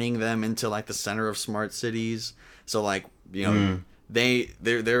 turning them into like the center of smart cities. So like, you know,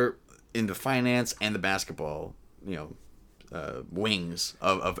 they're in the finance and the basketball, you know, wings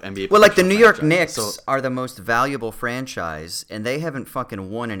of NBA. Well, like the New York Knicks are the most valuable franchise, and they haven't fucking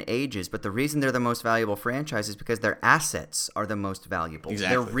won in ages. But the reason they're the most valuable franchise is because their assets are the most valuable.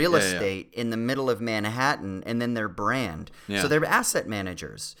 Exactly. Their real estate in the middle of Manhattan, and then their brand. Yeah. So they're asset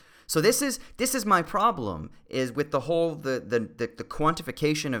managers. So this is my problem, is with the whole the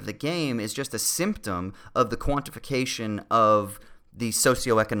quantification of the game is just a symptom of the quantification of the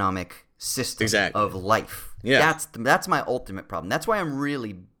socioeconomic system of life. Yeah. That's my ultimate problem. That's why I'm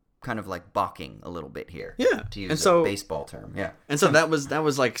really kind of like balking a little bit here. Yeah. To use a baseball term. Yeah. And so that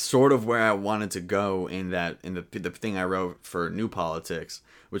was like sort of where I wanted to go in the thing I wrote for New Politics,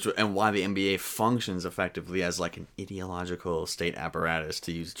 and why the NBA functions effectively as like an ideological state apparatus,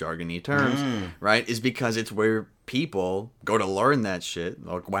 to use jargony terms, right? Is because it's where people go to learn that shit,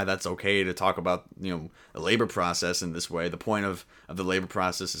 like why that's okay to talk about, you know, the labor process in this way. The point of the labor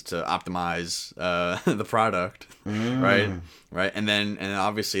process is to optimize the product, right? And then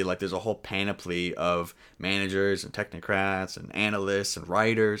obviously like there's a whole panoply of managers and technocrats and analysts and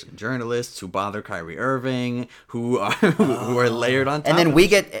writers and journalists who bother Kyrie Irving, who are layered on top. And then we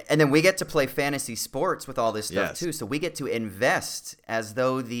get to play fantasy sports with all this stuff too. So we get to invest as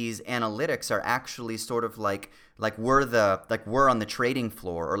though these analytics are actually sort of like we're on the trading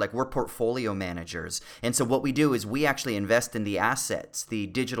floor, or like we're portfolio managers. And so what we do is we actually invest in the assets, the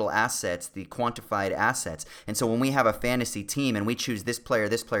digital assets, the quantified assets. And so when we have a fantasy team and we choose this player,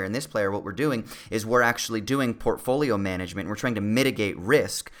 and this player, what we're doing is we're actually doing portfolio management. We're trying to mitigate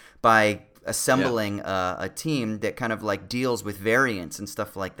risk by assembling a team that kind of like deals with variance and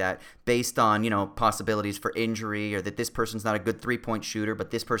stuff like that, based on, you know, possibilities for injury, or that this person's not a good 3-point shooter but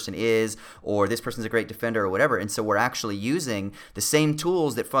this person is, or this person's a great defender, or whatever. And so we're actually using the same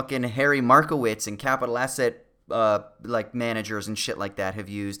tools that fucking Harry Markowitz and capital asset like managers and shit like that have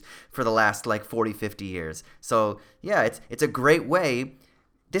used for the last like 40-50 years. So yeah, it's a great way.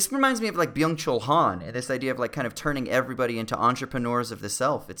 This reminds me of like Byung-Chul Han, and this idea of like kind of turning everybody into entrepreneurs of the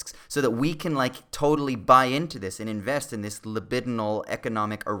self. It's so that we can like totally buy into this and invest in this libidinal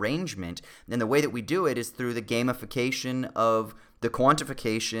economic arrangement. And the way that we do it is through the gamification of the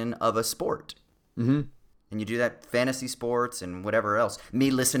quantification of a sport. Mm-hmm. And you do that fantasy sports and whatever else.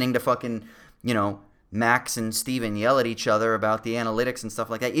 Me listening to fucking, you know, Max and Steven yell at each other about the analytics and stuff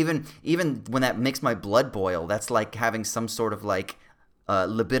like that. Even when that makes my blood boil, that's like having some sort of like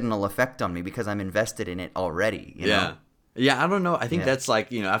libidinal effect on me because I'm invested in it already. You know? Yeah. I don't know. I think that's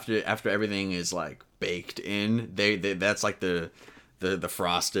like, you know, after everything is like baked in, they that's like the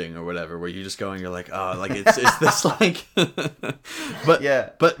frosting or whatever, where you just go and you're like, oh, like it's this like, but yeah,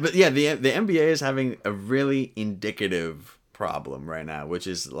 the NBA is having a really indicative problem right now, which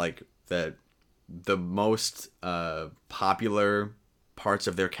is like that the most popular parts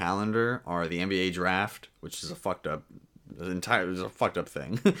of their calendar are the NBA draft, which is a fucked up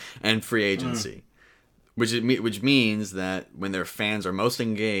thing, and free agency, which means that when their fans are most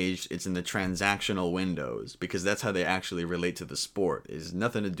engaged, it's in the transactional windows, because that's how they actually relate to the sport. It has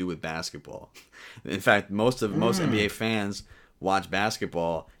nothing to do with basketball. In fact, most NBA fans watch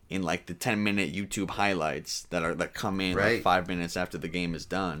basketball in like the 10-minute YouTube highlights that come in like 5 minutes after the game is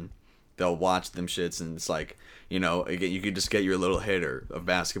done. They'll watch them shits, and it's like, you know, again, you could just get your little hitter of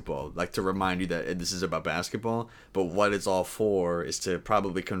basketball, like to remind you that this is about basketball. But what it's all for is to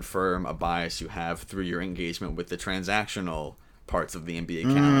probably confirm a bias you have through your engagement with the transactional parts of the NBA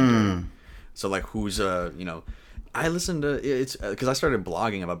calendar. So like, who's you know, I listened to it's because I started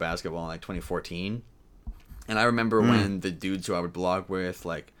blogging about basketball in like 2014, and I remember when the dudes who I would blog with,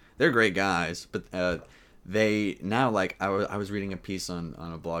 like, they're great guys, but they now, like, I was reading a piece on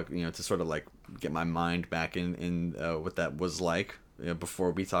a blog, you know, to sort of like get my mind back in what that was like, you know,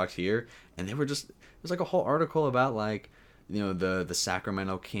 before we talked here, and they were just, it was like a whole article about like, you know, the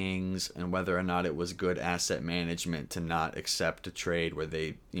Sacramento Kings and whether or not it was good asset management to not accept a trade where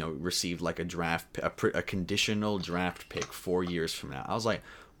they, you know, received like a conditional draft pick 4 years from now. I was like,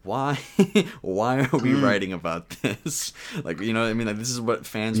 why why are we writing about this? Like, you know what I mean? Like, this is what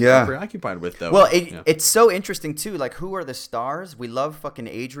fans are preoccupied with, though. Well, it's so interesting, too. Like, who are the stars? We love fucking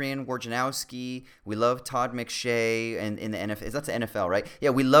Adrian Wojnarowski. We love Todd McShay and in the NFL. That's the NFL, right?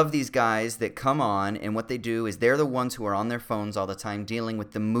 Yeah, we love these guys that come on, and what they do is they're the ones who are on their phones all the time dealing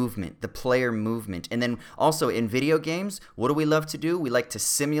with the movement, the player movement. And then also in video games, what do we love to do? We like to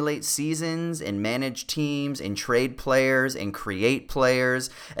simulate seasons and manage teams and trade players and create players.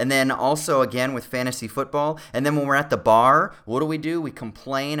 And then also, again, with fantasy football. And then when we're at the bar, what do? We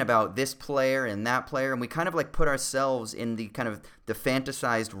complain about this player and that player. And we kind of like put ourselves in the kind of the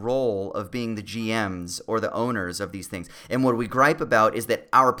fantasized role of being the GMs or the owners of these things. And what we gripe about is that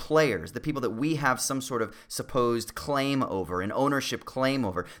our players, the people that we have some sort of supposed claim over, an ownership claim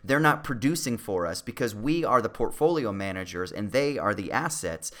over, they're not producing for us because we are the portfolio managers and they are the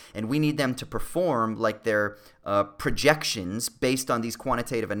assets. And we need them to perform like their projections based on these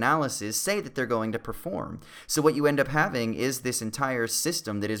quantitative analyses say that they're going to perform. So what you end up having is this entire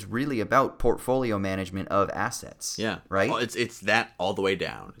system that is really about portfolio management of assets. Yeah. Right? Well, it's that all the way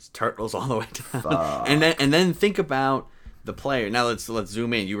down. It's turtles all the way down. And then think about the player. Now let's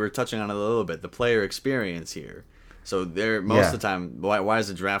zoom in. You were touching on it a little bit. The player experience here. So there, most of the time, why is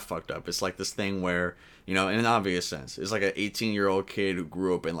the draft fucked up? It's like this thing where, you know, in an obvious sense, it's like an 18-year-old kid who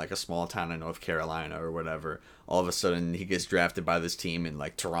grew up in like a small town in North Carolina or whatever. All of a sudden, he gets drafted by this team in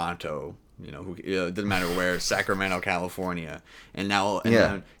like Toronto. You know, it doesn't matter where, Sacramento, California, and now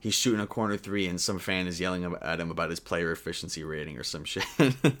he's shooting a corner three, and some fan is yelling at him about his player efficiency rating or some shit,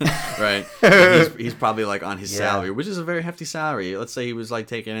 right? he's probably like on his salary, which is a very hefty salary. Let's say he was like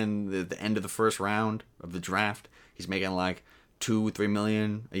taking in the end of the first round of the draft. He's making like $2-3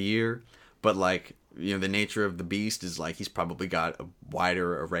 million a year, but like, you know, the nature of the beast is like he's probably got a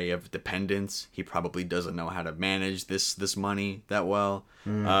wider array of dependents. He probably doesn't know how to manage this money that well.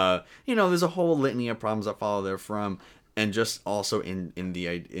 You know, there's a whole litany of problems that follow therefrom, and just also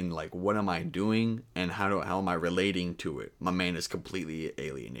in like, what am I doing and how am I relating to it? My man is completely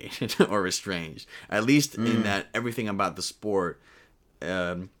alienated or estranged. At least in that everything about the sport.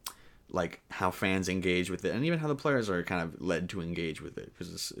 Like how fans engage with it, and even how the players are kind of led to engage with it,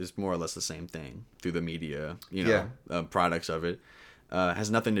 because it's more or less the same thing through the media, you know, products of it.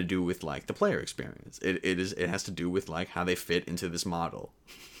 Has nothing to do with like the player experience. It has to do with like how they fit into this model,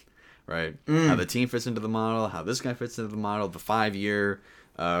 right? How the team fits into the model, how this guy fits into the model, the 5-year,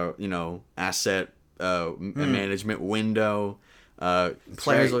 you know, asset management window.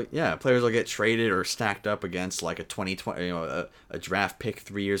 Players will get traded or stacked up against like a 2020, you know, a draft pick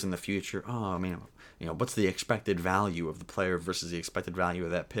 3 years in the future. Oh, I mean, you know, what's the expected value of the player versus the expected value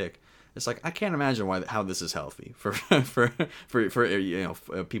of that pick? It's like, I can't imagine how this is healthy for you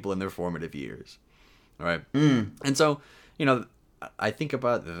know, people in their formative years. All right. And so, you know, I think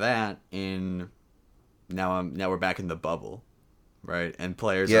about that now we're back in the bubble, right? And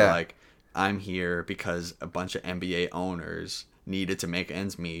players are like, I'm here because a bunch of NBA owners needed to make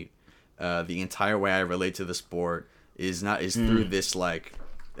ends meet. The entire way I relate to the sport is through this like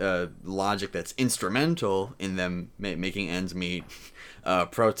logic that's instrumental in them making ends meet.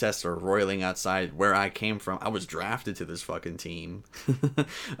 Protests are roiling outside where I came from. I was drafted to this fucking team,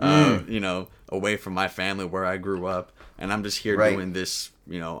 you know, away from my family where I grew up, and I'm just here doing this.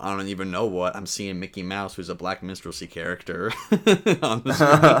 You know, I don't even know what I'm seeing. Mickey Mouse, who's a black minstrelsy character, on the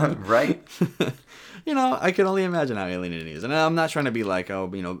screen. Right. You know, I can only imagine how alienating it is, and I'm not trying to be like,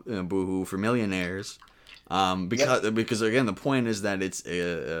 oh, you know, boohoo for millionaires, because again, the point is that it's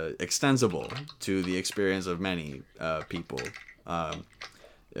extensible to the experience of many people, or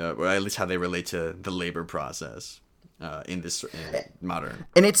at least how they relate to the labor process. In modern.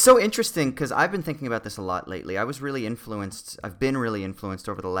 And it's so interesting because I've been thinking about this a lot lately. I've been really influenced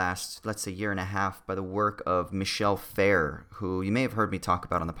over the last, let's say, year and a half by the work of Michel Fair, who you may have heard me talk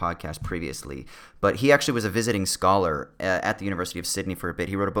about on the podcast previously. But he actually was a visiting scholar at the University of Sydney for a bit.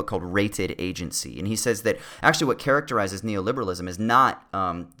 He wrote a book called Rated Agency. And he says that actually what characterizes neoliberalism is not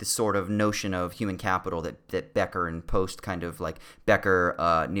this sort of notion of human capital that Becker and Post kind of like Becker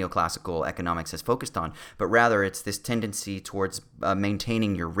neoclassical economics has focused on, but rather it's this tendency towards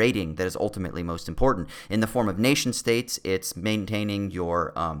maintaining your rating that is ultimately most important. In the form of nation states, it's maintaining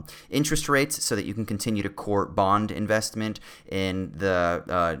your interest rates so that you can continue to court bond investment. In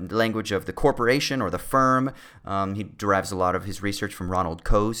the language of the corporation or the firm, he derives a lot of his research from Ronald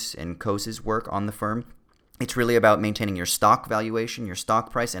Coase and Coase's work on the firm. It's really about maintaining your stock valuation, your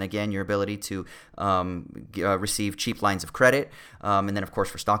stock price, and again, your ability to receive cheap lines of credit. And then, of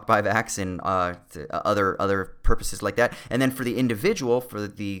course, for stock buybacks and other purposes like that. And then for the individual, for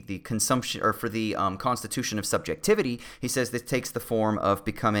the consumption, or for the constitution of subjectivity, he says this takes the form of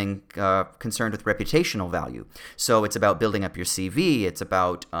becoming concerned with reputational value. So it's about building up your CV. It's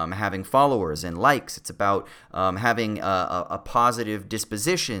about having followers and likes. It's about having a positive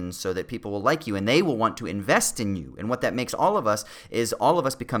disposition so that people will like you and they will want to invest in you. And what that makes all of us is all of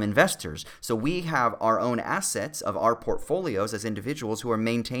us become investors. So we have our own assets of our portfolios as individuals who are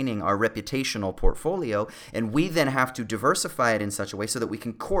maintaining our reputational portfolio, and we then have to diversify it in such a way so that we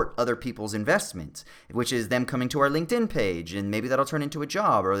can court other people's investments, which is them coming to our LinkedIn page, and maybe that'll turn into a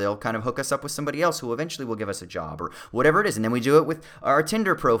job, or they'll kind of hook us up with somebody else who eventually will give us a job, or whatever it is. And then we do it with our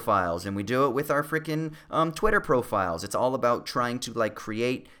Tinder profiles, and we do it with our freaking Twitter profiles. It's all about trying to like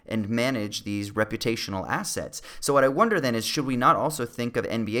create and manage these reputational assets. So what I wonder then is, should we not also think of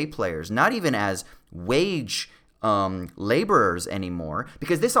NBA players not even as wage laborers anymore,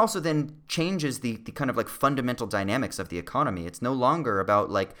 because this also then changes the kind of like fundamental dynamics of the economy. It's no longer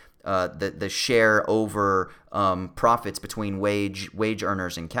about like the share over profits between wage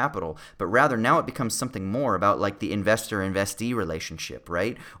earners and capital, but rather now it becomes something more about like the investor-investee relationship,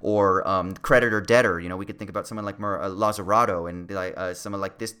 right? Or creditor-debtor. You know, we could think about someone like Lazzarato and someone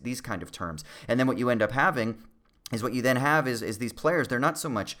like these kind of terms. And then what you end up having is these players, they're not so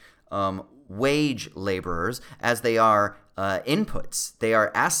much wage laborers as they are inputs. They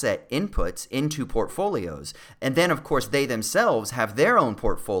are asset inputs into portfolios. And then, of course, they themselves have their own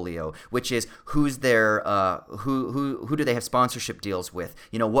portfolio, which is who's their who do they have sponsorship deals with?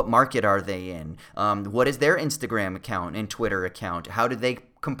 You know, what market are they in? What is their Instagram account and Twitter account? How do they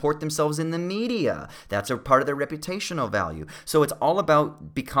comport themselves in the media? That's a part of their reputational value. So it's all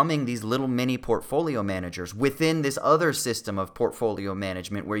about becoming these little mini portfolio managers within this other system of portfolio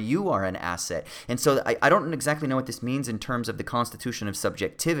management where you are an asset. And so I don't exactly know what this means in terms of the constitution of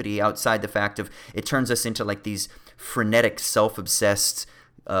subjectivity, outside the fact of it turns us into like these frenetic, self-obsessed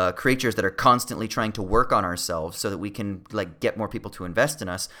creatures that are constantly trying to work on ourselves so that we can like get more people to invest in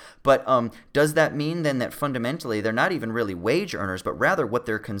us. But does that mean then that fundamentally they're not even really wage earners, but rather what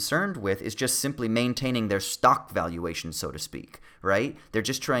they're concerned with is just simply maintaining their stock valuation, so to speak, right? They're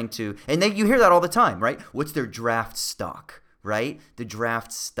just trying to, and you hear that all the time, right? What's their draft stock? Right? The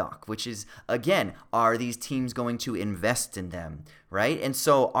draft stock, which is, again, are these teams going to invest in them, right? And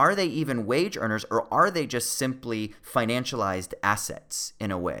so are they even wage earners, or are they just simply financialized assets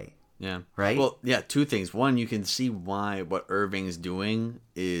in a way? Yeah. Right? Well, yeah, two things. One, you can see why what Irving's doing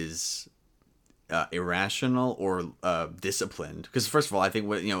is irrational or disciplined. Because first of all, I think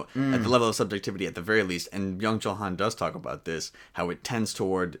at the level of subjectivity, at the very least, and Byung-Chul Han does talk about this, how it tends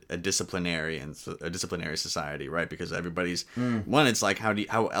toward a disciplinary society, right? Because everybody's one, it's like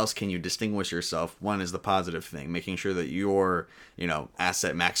how else can you distinguish yourself? One is the positive thing, making sure that your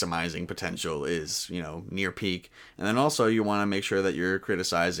asset maximizing potential is near peak, and then also you want to make sure that you're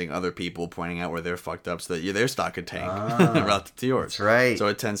criticizing other people, pointing out where they're fucked up, so that their stock could tank relative to yours. That's right. So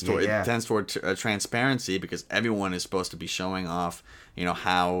it tends toward transparency, because everyone is supposed to be showing off,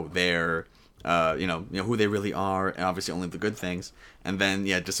 how they're, who they really are, and obviously only the good things, and then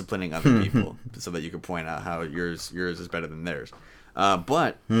disciplining other people so that you can point out how yours is better than theirs. And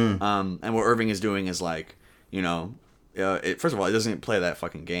what Irving is doing is like, first of all, it doesn't play that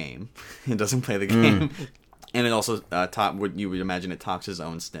fucking game. It doesn't play the game. And it also what you would imagine, it talks his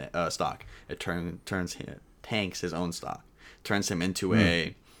own stock. It tanks his own stock, turns him into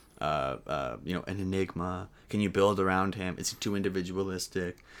an enigma. Can you build around him? It's too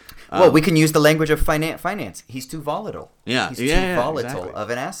individualistic. Well, we can use the language of finance. He's too volatile. Yeah, he's too volatile of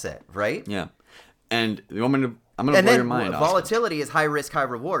an asset, right? Yeah, and I'm gonna blow your mind. Volatility is high risk, high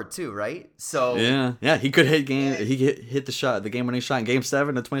reward too, right? So yeah, he could hit the game-winning shot in Game 7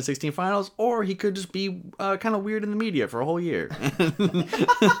 of the 2016 Finals, or he could just be kind of weird in the media for a whole year.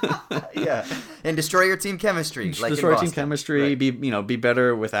 Yeah, and destroy your team chemistry. Destroy team chemistry. Right. Be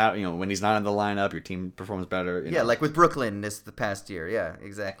better without when he's not in the lineup. Your team performs better. Like with Brooklyn the past year. Yeah,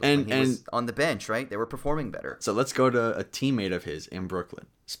 exactly. And when he was on the bench, right? They were performing better. So let's go to a teammate of his in Brooklyn,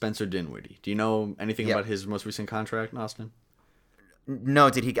 Spencer Dinwiddie. Do you know anything about his most recent contract in Austin? No,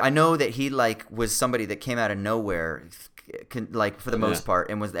 did he? I know that he was somebody that came out of nowhere, for the most part,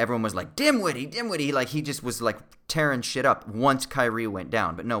 and everyone was like Dinwiddie, like he just was like tearing shit up once Kyrie went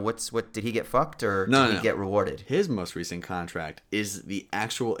down. But no, what did he get fucked or did he get rewarded? His most recent contract is the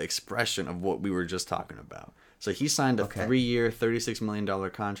actual expression of what we were just talking about. So he signed a 3-year, $36 million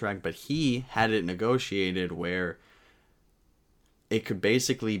contract, but he had it negotiated where it could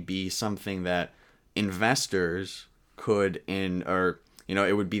basically be something that investors could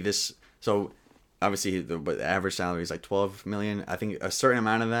it would be this. So obviously the average salary is like 12 million. I think a certain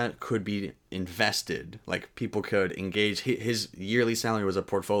amount of that could be invested. Like people could engage. His yearly salary was a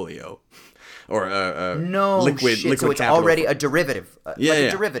portfolio, or a liquid so it's capital. already a derivative. A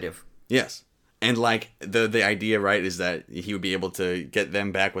derivative. Yes. And like the idea, right, is that he would be able to get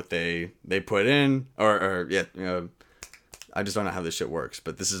them back what they put in, or I just don't know how this shit works,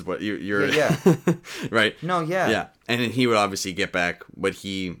 but this is what you're right. No, yeah, and then he would obviously get back what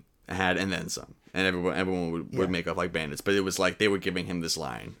he had and then some, and everyone would make up like bandits. But it was like they were giving him this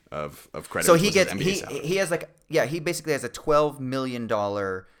line of credit. So he gets he has like he basically has a $12 million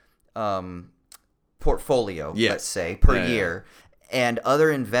portfolio, let's say, per year, and other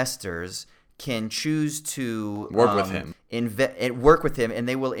investors can choose to work with him, and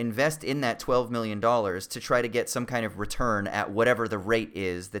they will invest in that $12 million to try to get some kind of return at whatever the rate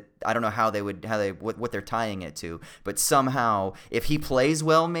is. That I don't know what they're tying it to, but somehow if he plays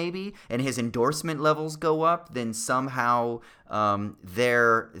well, maybe, and his endorsement levels go up, then somehow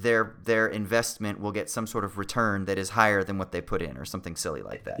their investment will get some sort of return that is higher than what they put in, or something silly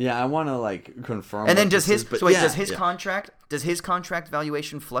like that. Yeah, I want to like confirm. And then does his contract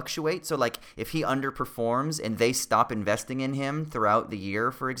valuation fluctuate? So like if he underperforms and they stop investing in him throughout the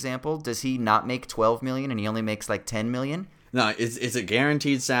year, for example, does he not make 12 million and he only makes like 10 million? No, it's a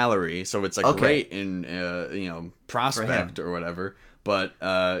guaranteed salary, so it's like great in prospect or whatever. But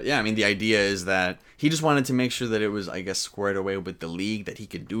I mean, the idea is that he just wanted to make sure that it was, I guess, squared away with the league, that he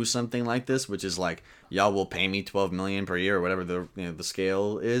could do something like this, which is like, y'all will pay me 12 million per year or whatever the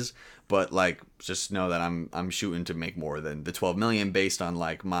scale is, but like just know that I'm shooting to make more than the 12 million based on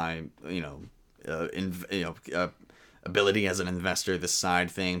like my ability as an investor, this side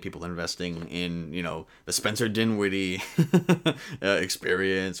thing, people investing in the Spencer Dinwiddie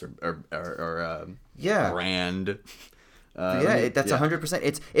experience or brand. That's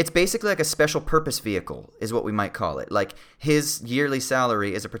 100%. It's basically like a special purpose vehicle is what we might call it. Like his yearly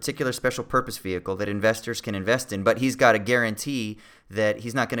salary is a particular special purpose vehicle that investors can invest in, but he's got a guarantee that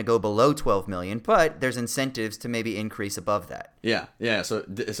he's not going to go below 12 million, but there's incentives to maybe increase above that. Yeah. So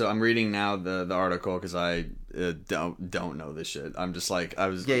I'm reading now the article because I don't know this shit. I'm just like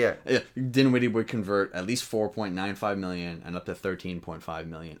Dinwiddie would convert at least 4.95 million and up to 13.5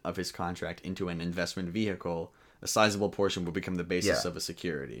 million of his contract into an investment vehicle. A sizable portion will become the basis of a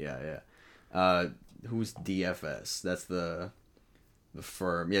security. Who's DFS? That's the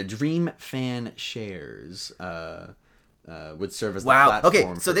firm. Yeah, Dream Fan Shares would serve as the platform.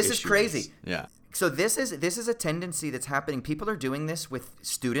 Okay, so this is crazy. Yeah. So this is a tendency that's happening. People are doing this with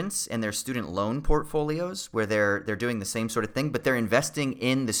students and their student loan portfolios, where they're doing the same sort of thing, but they're investing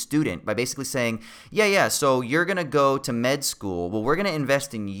in the student by basically saying, so you're going to go to med school. Well, we're going to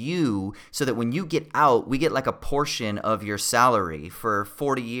invest in you so that when you get out, we get like a portion of your salary for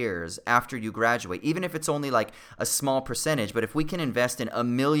 40 years after you graduate, even if it's only like a small percentage. But if we can invest in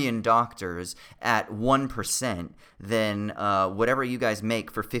 1 million doctors at 1%, then whatever you guys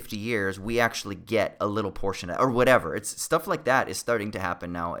make for 50 years, we actually get a little portion of, or whatever. It's stuff like that is starting to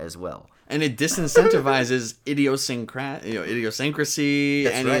happen now as well. And it disincentivizes idiosyncrasy,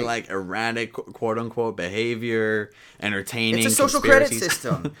 like erratic quote unquote behavior, entertaining. It's a social credit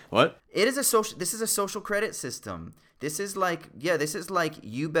system. What? This is a social credit system. This is like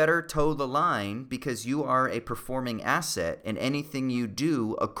you better toe the line because you are a performing asset, and anything you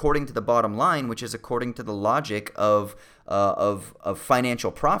do according to the bottom line, which is according to the logic of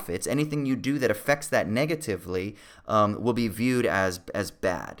financial profits, anything you do that affects that negatively will be viewed as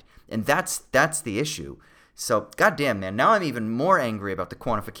bad. And that's the issue. So, goddamn, man, now I'm even more angry about the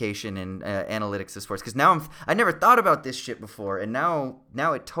quantification and analytics of sports, because now I never thought about this shit before, and now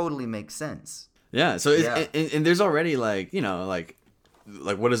it totally makes sense. Yeah. So, and there's already like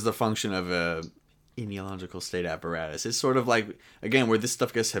what is the function of a ideological state apparatus? It's sort of like, again, where this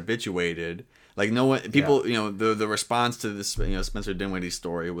stuff gets habituated. Like no one, people, the response to this, Spencer Dinwiddie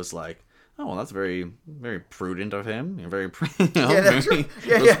story was like, oh, well, that's very, very prudent of him. Very, very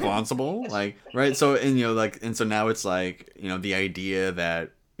responsible. Like, right. So, and so now it's like, the idea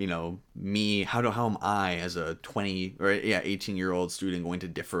that, me, how am I as a 18-year-old student going to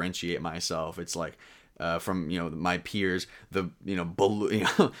differentiate myself? It's like, from my peers, in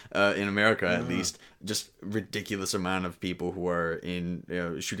America at least, just ridiculous amount of people who are in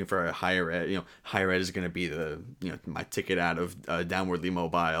shooting for a higher ed. Higher ed is going to be the my ticket out of downwardly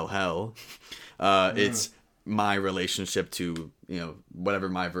mobile hell. It's my relationship to whatever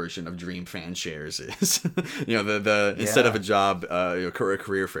my version of Dream Fan Shares is. Instead of a job,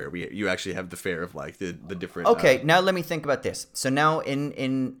 career fair, you actually have the fair of like the different. Okay, now let me think about this. So now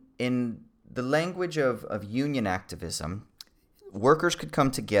in the language of union activism, workers could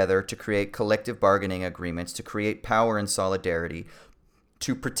come together to create collective bargaining agreements, to create power and solidarity,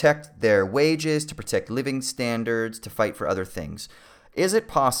 to protect their wages, to protect living standards, to fight for other things. Is it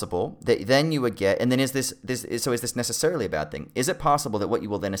possible that then you would get, and then is this necessarily a bad thing? Is it possible that what you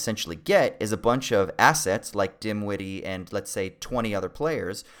will then essentially get is a bunch of assets like Dimwitty and let's say 20 other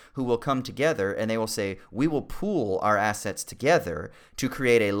players who will come together and they will say, we will pool our assets together to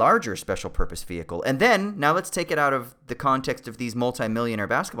create a larger special purpose vehicle. And then, now let's take it out of the context of these multimillionaire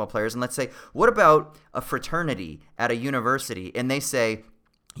basketball players and let's say, what about a fraternity at a university? And they say,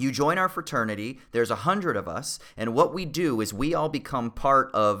 you join our fraternity, there's 100 of us, and what we do is we all become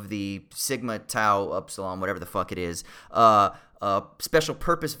part of the Sigma Tau Upsilon, whatever the fuck it is, special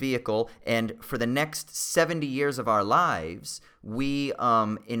purpose vehicle, and for the next 70 years of our lives, we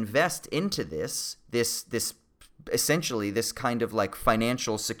invest into this essentially this kind of like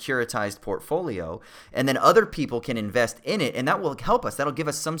financial securitized portfolio, and then other people can invest in it, and that will help us. That'll give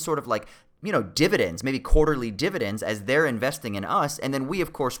us some sort of like, dividends, maybe quarterly dividends as they're investing in us, and then we,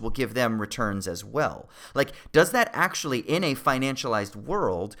 of course, will give them returns as well. Like, does that actually, in a financialized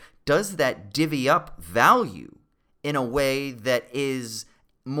world, does that divvy up value in a way that is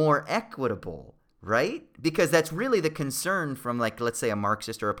more equitable, right? Because that's really the concern from, like, let's say a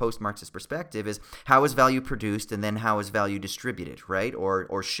Marxist or a post-Marxist perspective is how is value produced and then how is value distributed, right?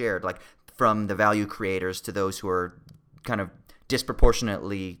 Or shared, like from the value creators to those who are kind of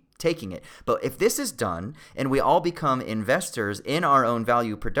disproportionately taking it. But if this is done and we all become investors in our own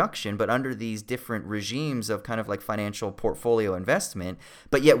value production, but under these different regimes of kind of like financial portfolio investment,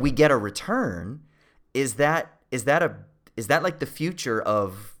 but yet we get a return, is that like the future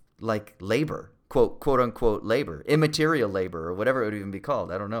of like labor, quote unquote labor, immaterial labor, or whatever it would even be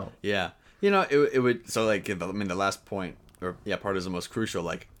called? I don't know. Yeah. It would, so like, the last point, part is the most crucial,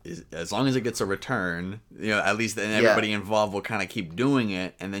 like, as long as it gets a return, at least then everybody involved will kind of keep doing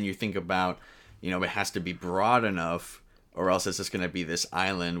it, and then you think about, it has to be broad enough, or else it's just going to be this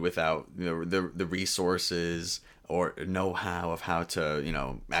island without, the resources or know-how of how to,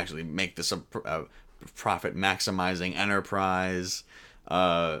 actually make this a profit maximizing enterprise,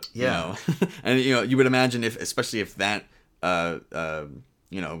 and, you would imagine especially if that,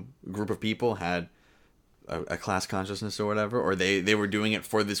 group of people had a class consciousness or whatever, or they were doing it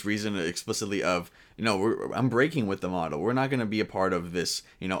for this reason explicitly of, I'm breaking with the model. We're not going to be a part of this.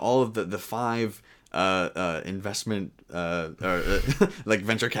 All of the five investment like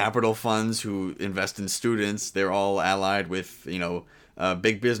venture capital funds who invest in students, they're all allied with,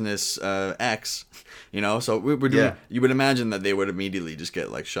 big business X, so we're doing. You would imagine that they would immediately just get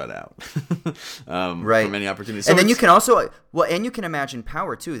like shut out, right, from any opportunities. So and then you can also and you can imagine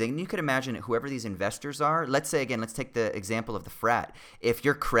power too. Then you could imagine whoever these investors are. Let's say again, let's take the example of the frat. If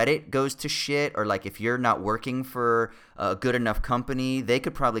your credit goes to shit, or like if you're not working for a good enough company, they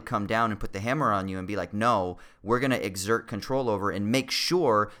could probably come down and put the hammer on you and be like, no, we're going to exert control over and make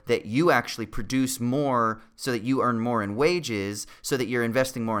sure that you actually produce more so that you earn more in wages, so that you're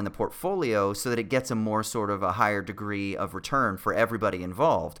investing more in the portfolio, so that it gets a more sort of a higher degree of return for everybody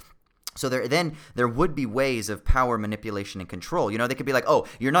involved. So there would be ways of power manipulation and control. They could be like, oh,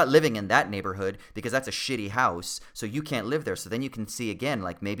 you're not living in that neighborhood because that's a shitty house, so you can't live there. So then you can see again,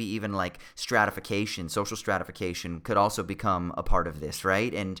 like maybe even like stratification, social stratification could also become a part of this,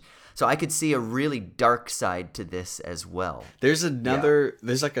 right? And so I could see a really dark side to this as well. There's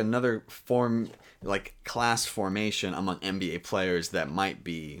like another form, like class formation among NBA players that might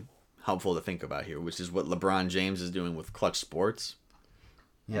be helpful to think about here, which is what LeBron James is doing with Clutch Sports.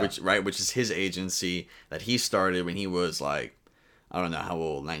 Yeah. Which is his agency that he started when he was like, I don't know how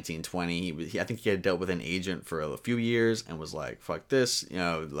old, 19, 20. I think he had dealt with an agent for a few years and was like, fuck this,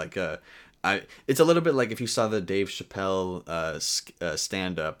 it's a little bit like if you saw the Dave Chappelle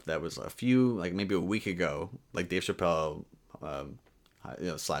stand-up that was maybe a week ago, like Dave Chappelle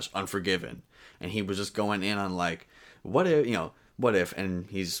 / Unforgiven, and he was just going in on like, what if, and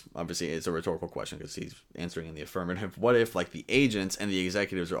he's obviously, it's a rhetorical question because he's answering in the affirmative, what if like the agents and the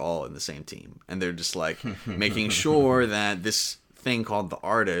executives are all in the same team and they're just like making sure that this thing called the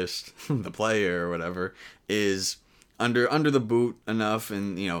artist, the player or whatever, is under the boot enough,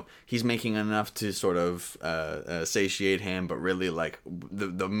 and he's making enough to sort of satiate him, but really like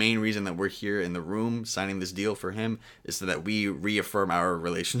the main reason that we're here in the room signing this deal for him is so that we reaffirm our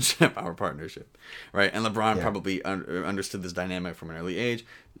relationship, our partnership, right? And LeBron probably understood this dynamic from an early age,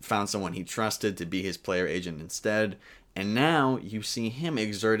 found someone he trusted to be his player agent instead, and now you see him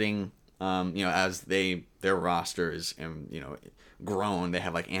exerting, as their rosters and grown, they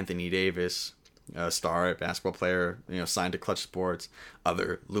have like Anthony Davis, star basketball player, signed to Clutch Sports,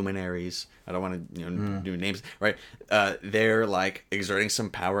 other luminaries. I don't want to do names, right? They're like exerting some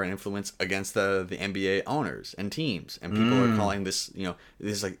power and influence against the NBA owners and teams, and people are calling this,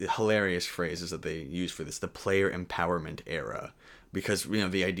 these like hilarious phrases that they use for this, the player empowerment era, because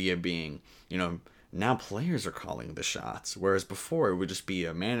the idea being, now players are calling the shots, whereas before it would just be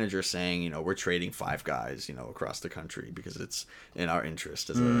a manager saying, we're trading 5 guys, across the country because it's in our interest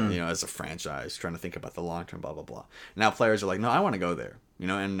as a, as a franchise trying to think about the long term, blah blah blah. Now players are like, no, I want to go there,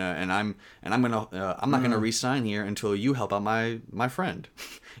 and I'm not gonna re-sign here until you help out my friend,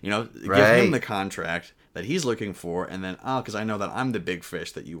 give him the contract that he's looking for, and then because I know that I'm the big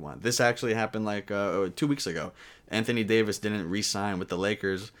fish that you want. This actually happened like 2 weeks ago. Anthony Davis didn't re-sign with the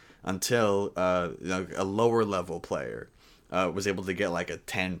Lakers until a lower level player was able to get like a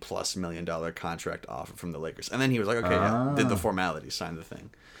 $10+ million contract offer from the Lakers, and then he was like, okay, did the formality, signed the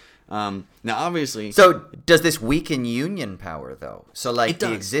thing. Now obviously, so does this weaken union power though? So like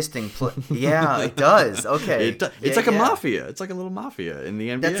the existing yeah, it does. Okay, it's like a mafia. It's like a little mafia in the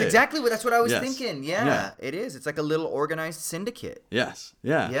NBA. That's what I was thinking. Yeah, it is. It's like a little organized syndicate. Yes.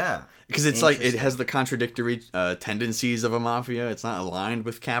 Yeah. Because it's like it has the contradictory tendencies of a mafia. It's not aligned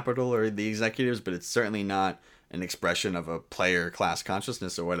with capital or the executives, but it's certainly not an expression of a player class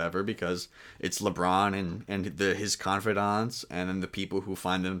consciousness or whatever, because it's LeBron and his confidants, and then the people who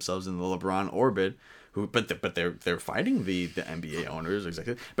find themselves in the LeBron orbit, but they're fighting the NBA owners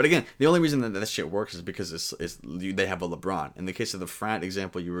exactly. But again, the only reason that shit works is because they have a LeBron. In the case of the frat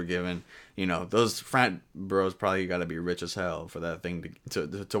example you were given, those frat bros probably got to be rich as hell for that thing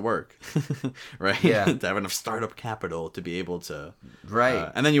to work, right? Yeah. To have enough startup capital to be able to,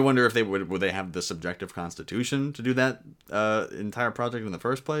 right. And then you wonder if they would they have the subjective constitution to do that entire project in the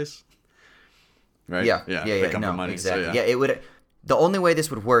first place, right? Yeah. They come from money, exactly. So, yeah, it would. The only way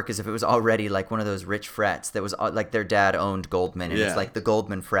this would work is if it was already like one of those rich frats that was like their dad owned Goldman, and it's like the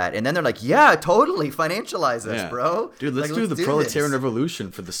Goldman frat, and then they're like, yeah, totally financialize us, bro. Dude, let's do the proletarian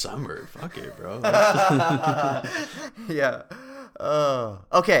revolution for the summer. Fuck it, bro. Yeah.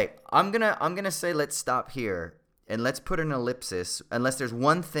 Okay, I'm gonna say let's stop here. And let's put an ellipsis, unless there's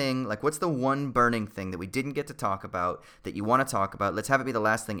one thing, like what's the one burning thing that we didn't get to talk about that you want to talk about? Let's have it be the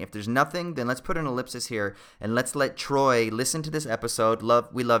last thing. If there's nothing, then let's put an ellipsis here, and let's let Troy listen to this episode.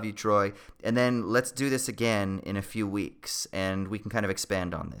 We love you, Troy. And then let's do this again in a few weeks, and we can kind of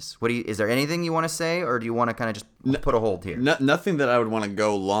expand on this. Is there anything you want to say, or do you want to kind of just put a hold here? Nothing that I would want to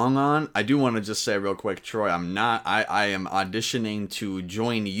go long on. I do want to just say real quick, Troy, I am auditioning to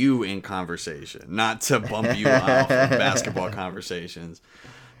join you in conversation, not to bump you off basketball conversations.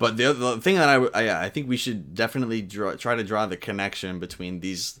 But the thing that I think we should definitely try to draw the connection between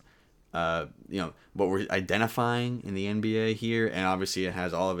these, what we're identifying in the NBA here, and obviously it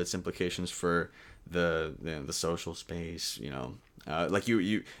has all of its implications for the social space. Like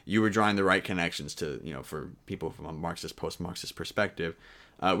you were drawing the right connections to, for people from a Marxist, post-Marxist perspective.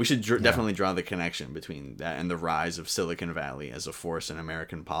 We should definitely draw the connection between that and the rise of Silicon Valley as a force in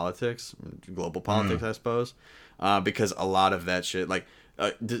American politics, global politics, I suppose. Because a lot of that shit, like,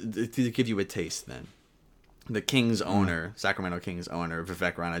 to give you a taste then, the Kings owner, Sacramento Kings owner,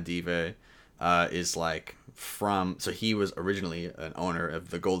 Vivek Ranadive, is like so he was originally an owner of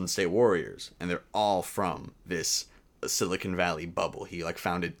the Golden State Warriors, and they're all from this Silicon Valley bubble. He like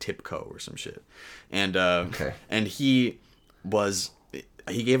founded Tipco or some shit. And, and he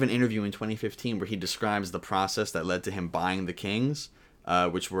gave an interview in 2015 where he describes the process that led to him buying the Kings,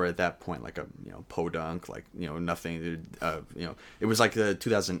 which were at that point like a podunk, like nothing. It was like the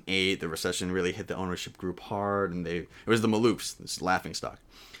 2008. The recession really hit the ownership group hard, and it was the Maloofs, this laughing stock.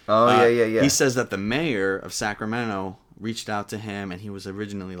 Oh yeah. He says that the mayor of Sacramento reached out to him, and he was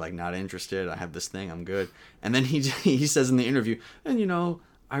originally like not interested. I have this thing, I'm good. And then he says in the interview, and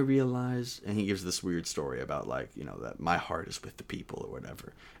I realized, and he gives this weird story about like, that my heart is with the people or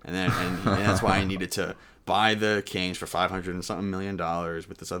whatever. And that's why I needed to buy the Kings for $500 and something million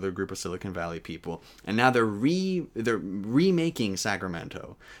with this other group of Silicon Valley people. And now they're remaking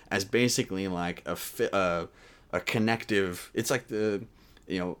Sacramento as basically like a connective, it's like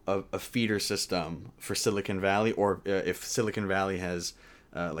a feeder system for Silicon Valley, or if Silicon Valley has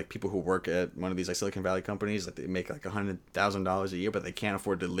like people who work at one of these like Silicon Valley companies, like they make like $100,000 a year, but they can't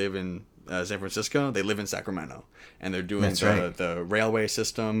afford to live in San Francisco, they live in Sacramento, and they're doing right. the railway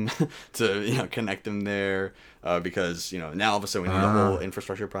system to connect them there because now all of a sudden we need a whole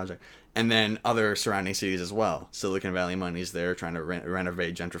infrastructure project, and then other surrounding cities as well. Silicon Valley money's there trying to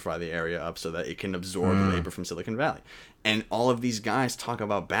renovate, gentrify the area up so that it can absorb labor from Silicon Valley. And all of these guys talk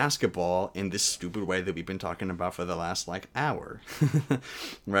about basketball in this stupid way that we've been talking about for the last hour,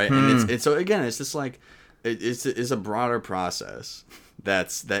 right? And it's so again, it's just like it's a broader process.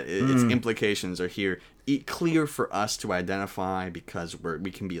 Its implications are here clear for us to identify because we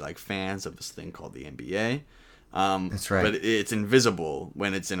can be fans of this thing called the NBA. That's right. But it's invisible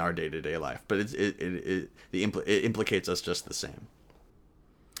when it's in our day-to-day life. But it implicates us just the same.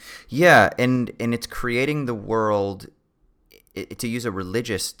 Yeah, and it's creating the world. To use a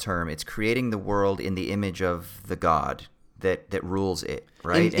religious term, it's creating the world in the image of the God that rules it,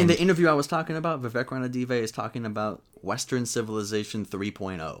 right? In the interview I was talking about, Vivek Ranadive is talking about Western Civilization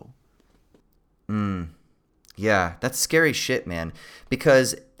 3.0. Yeah, that's scary shit, man.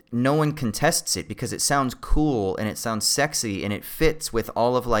 Because no one contests it because it sounds cool and it sounds sexy and it fits with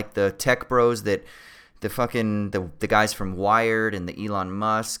all of the tech bros that the guys from Wired and the Elon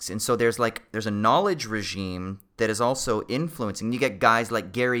Musks. And so there's a knowledge regime that is also influencing. You get guys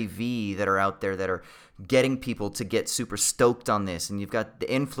like Gary Vee that are out there that are getting people to get super stoked on this. And you've got the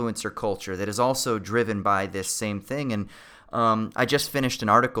influencer culture that is also driven by this same thing. And I just finished an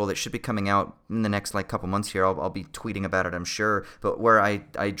article that should be coming out in the next couple months here. I'll be tweeting about it, I'm sure. But where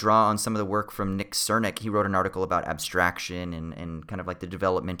I draw on some of the work from Nick Cernick. He wrote an article about abstraction and kind of the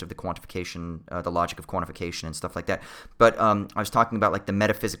development of the quantification, the logic of quantification and stuff like that. But I was talking about the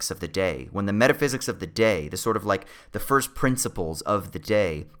metaphysics of the day. When the metaphysics of the day, the sort of the first principles of the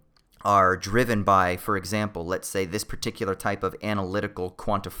day are driven by, for example, let's say this particular type of analytical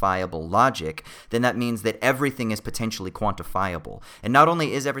quantifiable logic, then that means that everything is potentially quantifiable. And not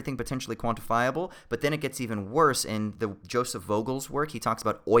only is everything potentially quantifiable, but then it gets even worse. In the Joseph Vogel's work, he talks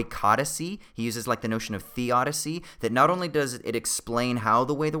about oikodicy. He uses the notion of theodicy, that not only does it explain how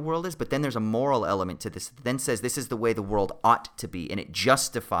the way the world is, but then there's a moral element to this that then says this is the way the world ought to be, and it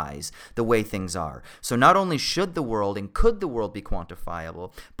justifies the way things are. So not only should the world and could the world be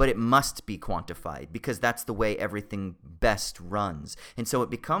quantifiable, but it must be quantified because that's the way everything best runs. And so it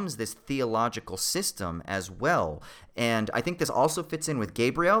becomes this theological system as well. And I think this also fits in with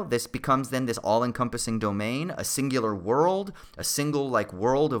Gabriel. This becomes then this all-encompassing domain, a singular world, a single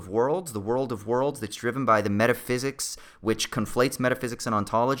world of worlds, the world of worlds that's driven by the metaphysics, which conflates metaphysics and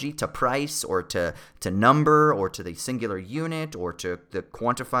ontology to price or to number or to the singular unit or to the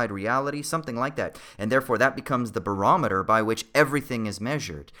quantified reality, something like that. And therefore that becomes the barometer by which everything is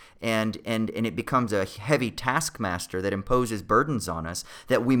measured. And it becomes a heavy taskmaster that imposes burdens on us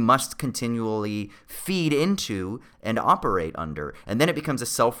that we must continually feed into and operate under. And then it becomes a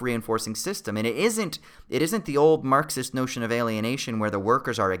self-reinforcing system. And it isn't the old Marxist notion of alienation where the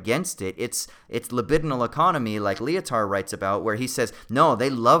workers are against it. It's libidinal economy, like Lyotard writes about, where he says, no,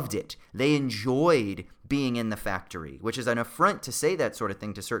 they loved it. They enjoyed being in the factory, which is an affront to say that sort of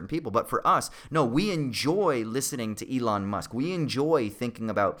thing to certain people. But for us, no, we enjoy listening to Elon Musk. We enjoy thinking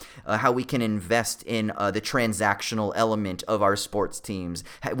about how we can invest in the transactional element of our sports teams.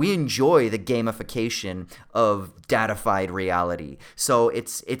 We enjoy the gamification of datafied reality. So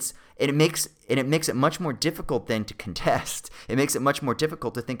it makes it much more difficult then to contest. It makes it much more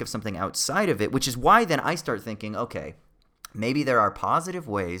difficult to think of something outside of it, which is why then I start thinking, okay, maybe there are positive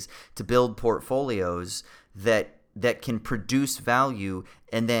ways to build portfolios that can produce value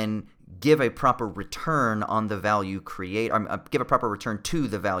and then give a proper return on the value give a proper return to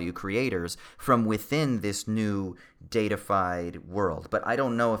the value creators from within this new datafied world. But I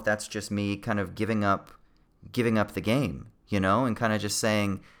don't know if that's just me kind of giving up the game, and kind of just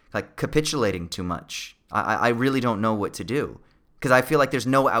saying capitulating too much. I really don't know what to do because I feel like there's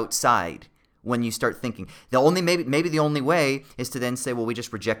no outside. When you start thinking, maybe the only way is to then say, well, we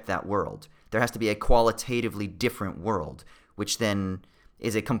just reject that world. There has to be a qualitatively different world, which then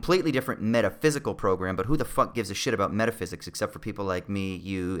is a completely different metaphysical program. But who the fuck gives a shit about metaphysics except for people like me,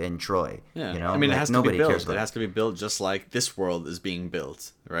 you, and Troy? Yeah, it has to be built. It has to be built just like this world is being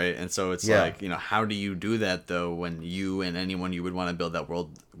built, right? And so it's how do you do that though when you and anyone you would want to build that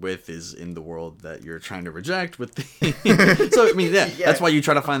world with is in the world that you're trying to reject with the that's why you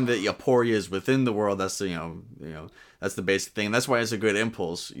try to find the aporias within the world. That's that's the basic thing. That's why it's a good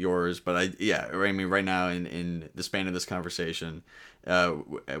impulse, yours. But right now in the span of this conversation,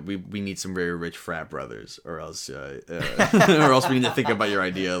 we need some very rich frat brothers, or else we need to think about your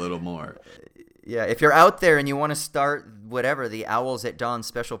idea a little more. Yeah, if you're out there and you want to start whatever the Owls at Dawn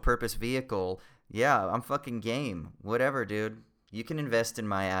special purpose vehicle, yeah, I'm fucking game. Whatever, dude. You can invest in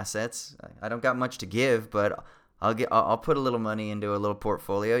my assets. I don't got much to give, but I'll put a little money into a little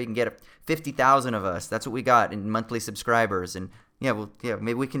portfolio. You can get 50,000 of us. That's what we got in monthly subscribers. And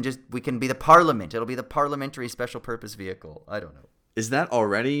maybe we can be the parliament. It'll be the parliamentary special purpose vehicle. I don't know. Is that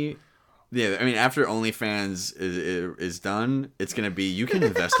already? Yeah, I mean, after OnlyFans is done, it's gonna be you can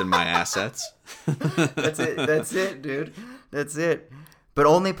invest in my assets. That's it, dude. That's it. But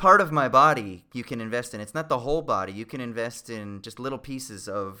only part of my body you can invest in. It's not the whole body. You can invest in just little pieces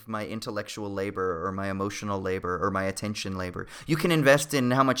of my intellectual labor or my emotional labor or my attention labor. You can invest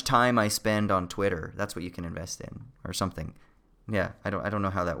in how much time I spend on Twitter. That's what you can invest in or something. Yeah, I don't know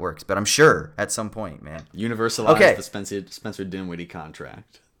how that works, but I'm sure at some point, man. Universalize the Spencer Dinwiddie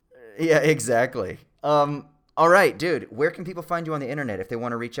contract. Yeah, exactly. All right, dude. Where can people find you on the internet if they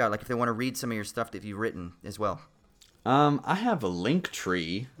want to reach out? Like if they want to read some of your stuff that you've written as well. I have a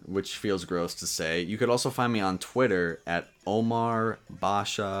Linktree, which feels gross to say. You could also find me on Twitter at Omar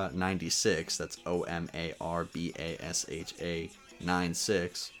Basha 96. That's OMARBASHA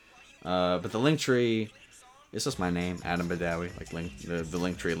 96. But the Linktree, it's just my name, Adam Badawi. Like the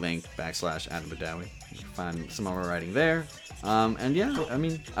Linktree link / Adam Badawi. You can find some of my writing there. And yeah, I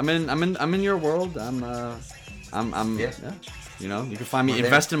mean, I'm in your world. Yeah. You know, you can find me.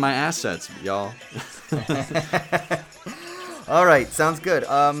 Invest in my assets, y'all. All right, sounds good.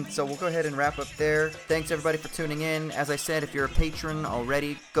 So we'll go ahead and wrap up there. Thanks everybody for tuning in. As I said, if you're a patron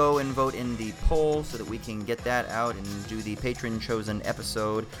already, go and vote in the poll so that we can get that out and do the patron chosen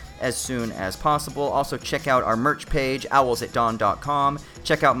episode as soon as possible. Also check out our merch page, owlsatdawn.com.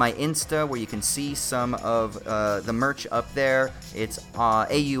 Check out my Insta where you can see some of the merch up there. It's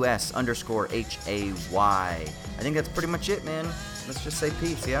AUS_HAY. I think that's pretty much it, man. Let's just say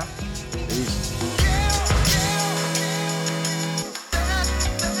peace, yeah? Peace.